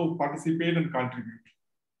also participate and contribute.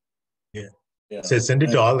 So send it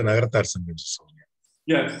to all the Nagarattar Sanghams.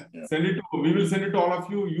 Yes, we will send it to all of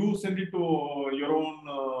you. You send it to your own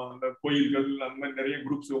கோயில்கள், அந்த மாதிரி நிறைய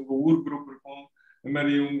groups, உங்க ஊர் group இருக்கும், இந்த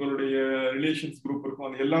மாதிரி உங்களுடைய ரிலேஷன்ஸ் குரூப் இருக்கும்,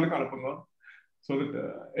 அது எல்லாருக்கும் அனுப்புங்க, so that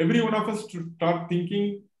every one of us to start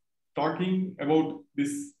talking about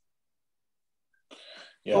this.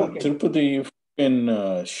 Yeah, okay. Tirupati, if you can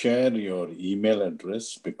share your email address,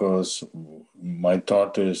 because my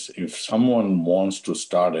thought is if someone wants to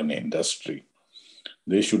start an industry,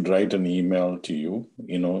 they should write an email to you,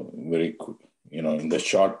 very quick, in the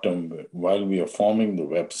short term, while we are forming the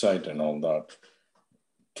website and all that.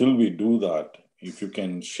 Till we do that, if you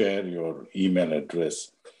can share your email address.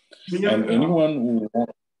 And anyone who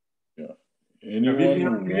wants, we have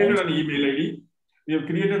created an email ID. We have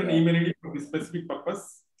created an email ID for this specific purpose.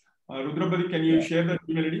 Rudrapati, can you share that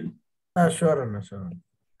email ID? Sure, Anna, sure.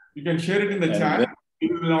 You can share it in the chat. We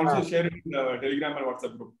will will also share it in the Telegram and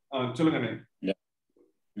WhatsApp group. Yeah.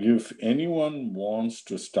 If anyone wants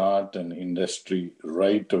to start an industry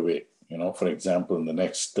right away, for example, in the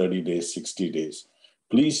next 30 days, 60 days,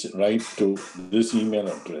 please write to this email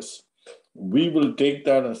address. We will take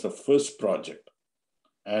that as a first project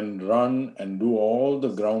and run and do all the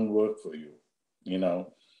groundwork for you,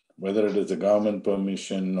 whether it is a government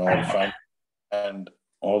permission or finance and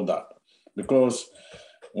all that. Because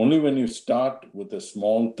only when you start with a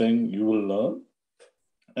small thing, you will learn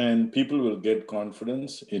and people will get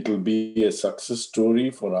confidence. It will be a success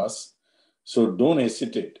story for us. So don't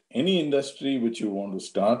hesitate. Any industry which you want to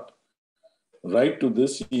start, write to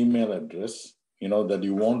this email address, that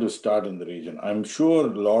you want to start in the region. I'm sure a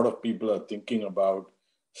lot of people are thinking about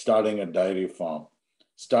starting a dairy farm,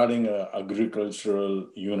 starting an agricultural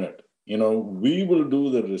unit. We will do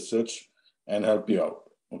the research and help you out,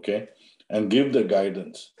 okay? And give the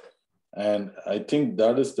guidance. And I think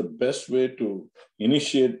that is the best way to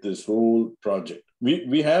initiate this whole project.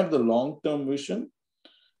 We have the long-term vision,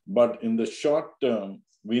 but in the short term,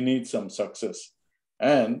 we need some success.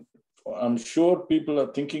 And I'm sure people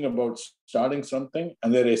are thinking about starting something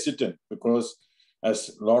and they're hesitant because,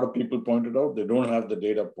 as a lot of people pointed out, they don't have the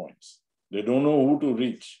data points. They don't know who to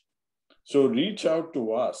reach. So reach out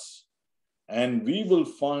to us and we will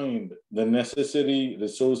find the necessary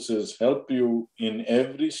resources, help you in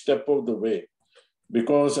every step of the way.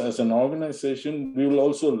 Because as an organization, we will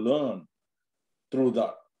also learn through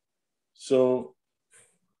that. So,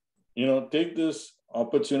 take this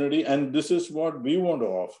opportunity, and this is what we want to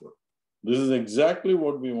offer. This is exactly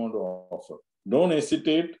what we want to offer. Don't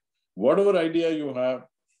hesitate. Whatever idea you have,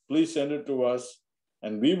 please send it to us,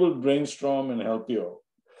 and we will brainstorm and help you out.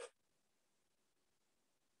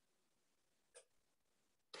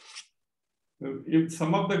 If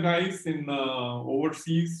some of the guys in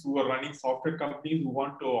overseas who are running software companies who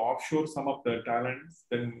want to offshore some of the talents,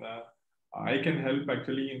 then I can help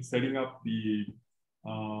actually in setting up the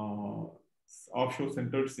offshore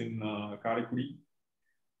centers in Karaikudi,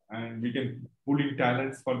 and we can pull in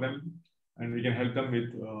talents for them, and we can help them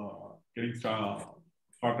with getting started,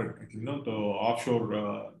 the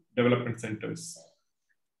offshore development centers.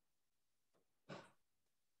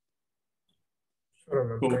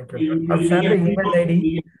 Sure, So thank you. I've shared the email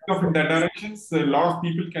ID. In that directions, a lot of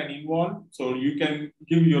people can involve. So you can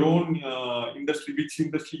give your own industry, which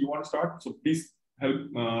industry you want to start. So please help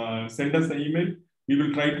send us an email. We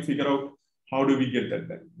will try to figure out how do we get that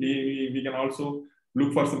done. We can also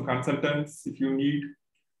look for some consultants if you need.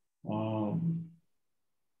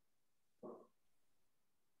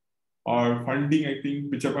 Or funding, I think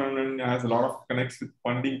Pichapan has a lot of connects with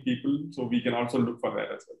funding people. So we can also look for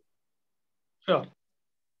that as well. Sure.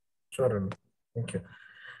 Sure. Thank you.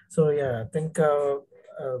 So yeah, I think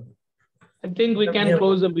we can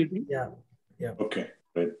close the meeting. Yeah. Okay,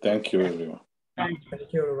 great. Thank you, everyone. Thank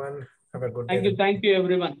you, everyone. Have a good day. Thank you,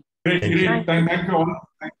 everyone. Great. Thank you all.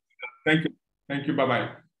 Thank you.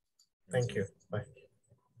 Bye-bye. Thank you. Bye.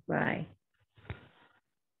 Bye.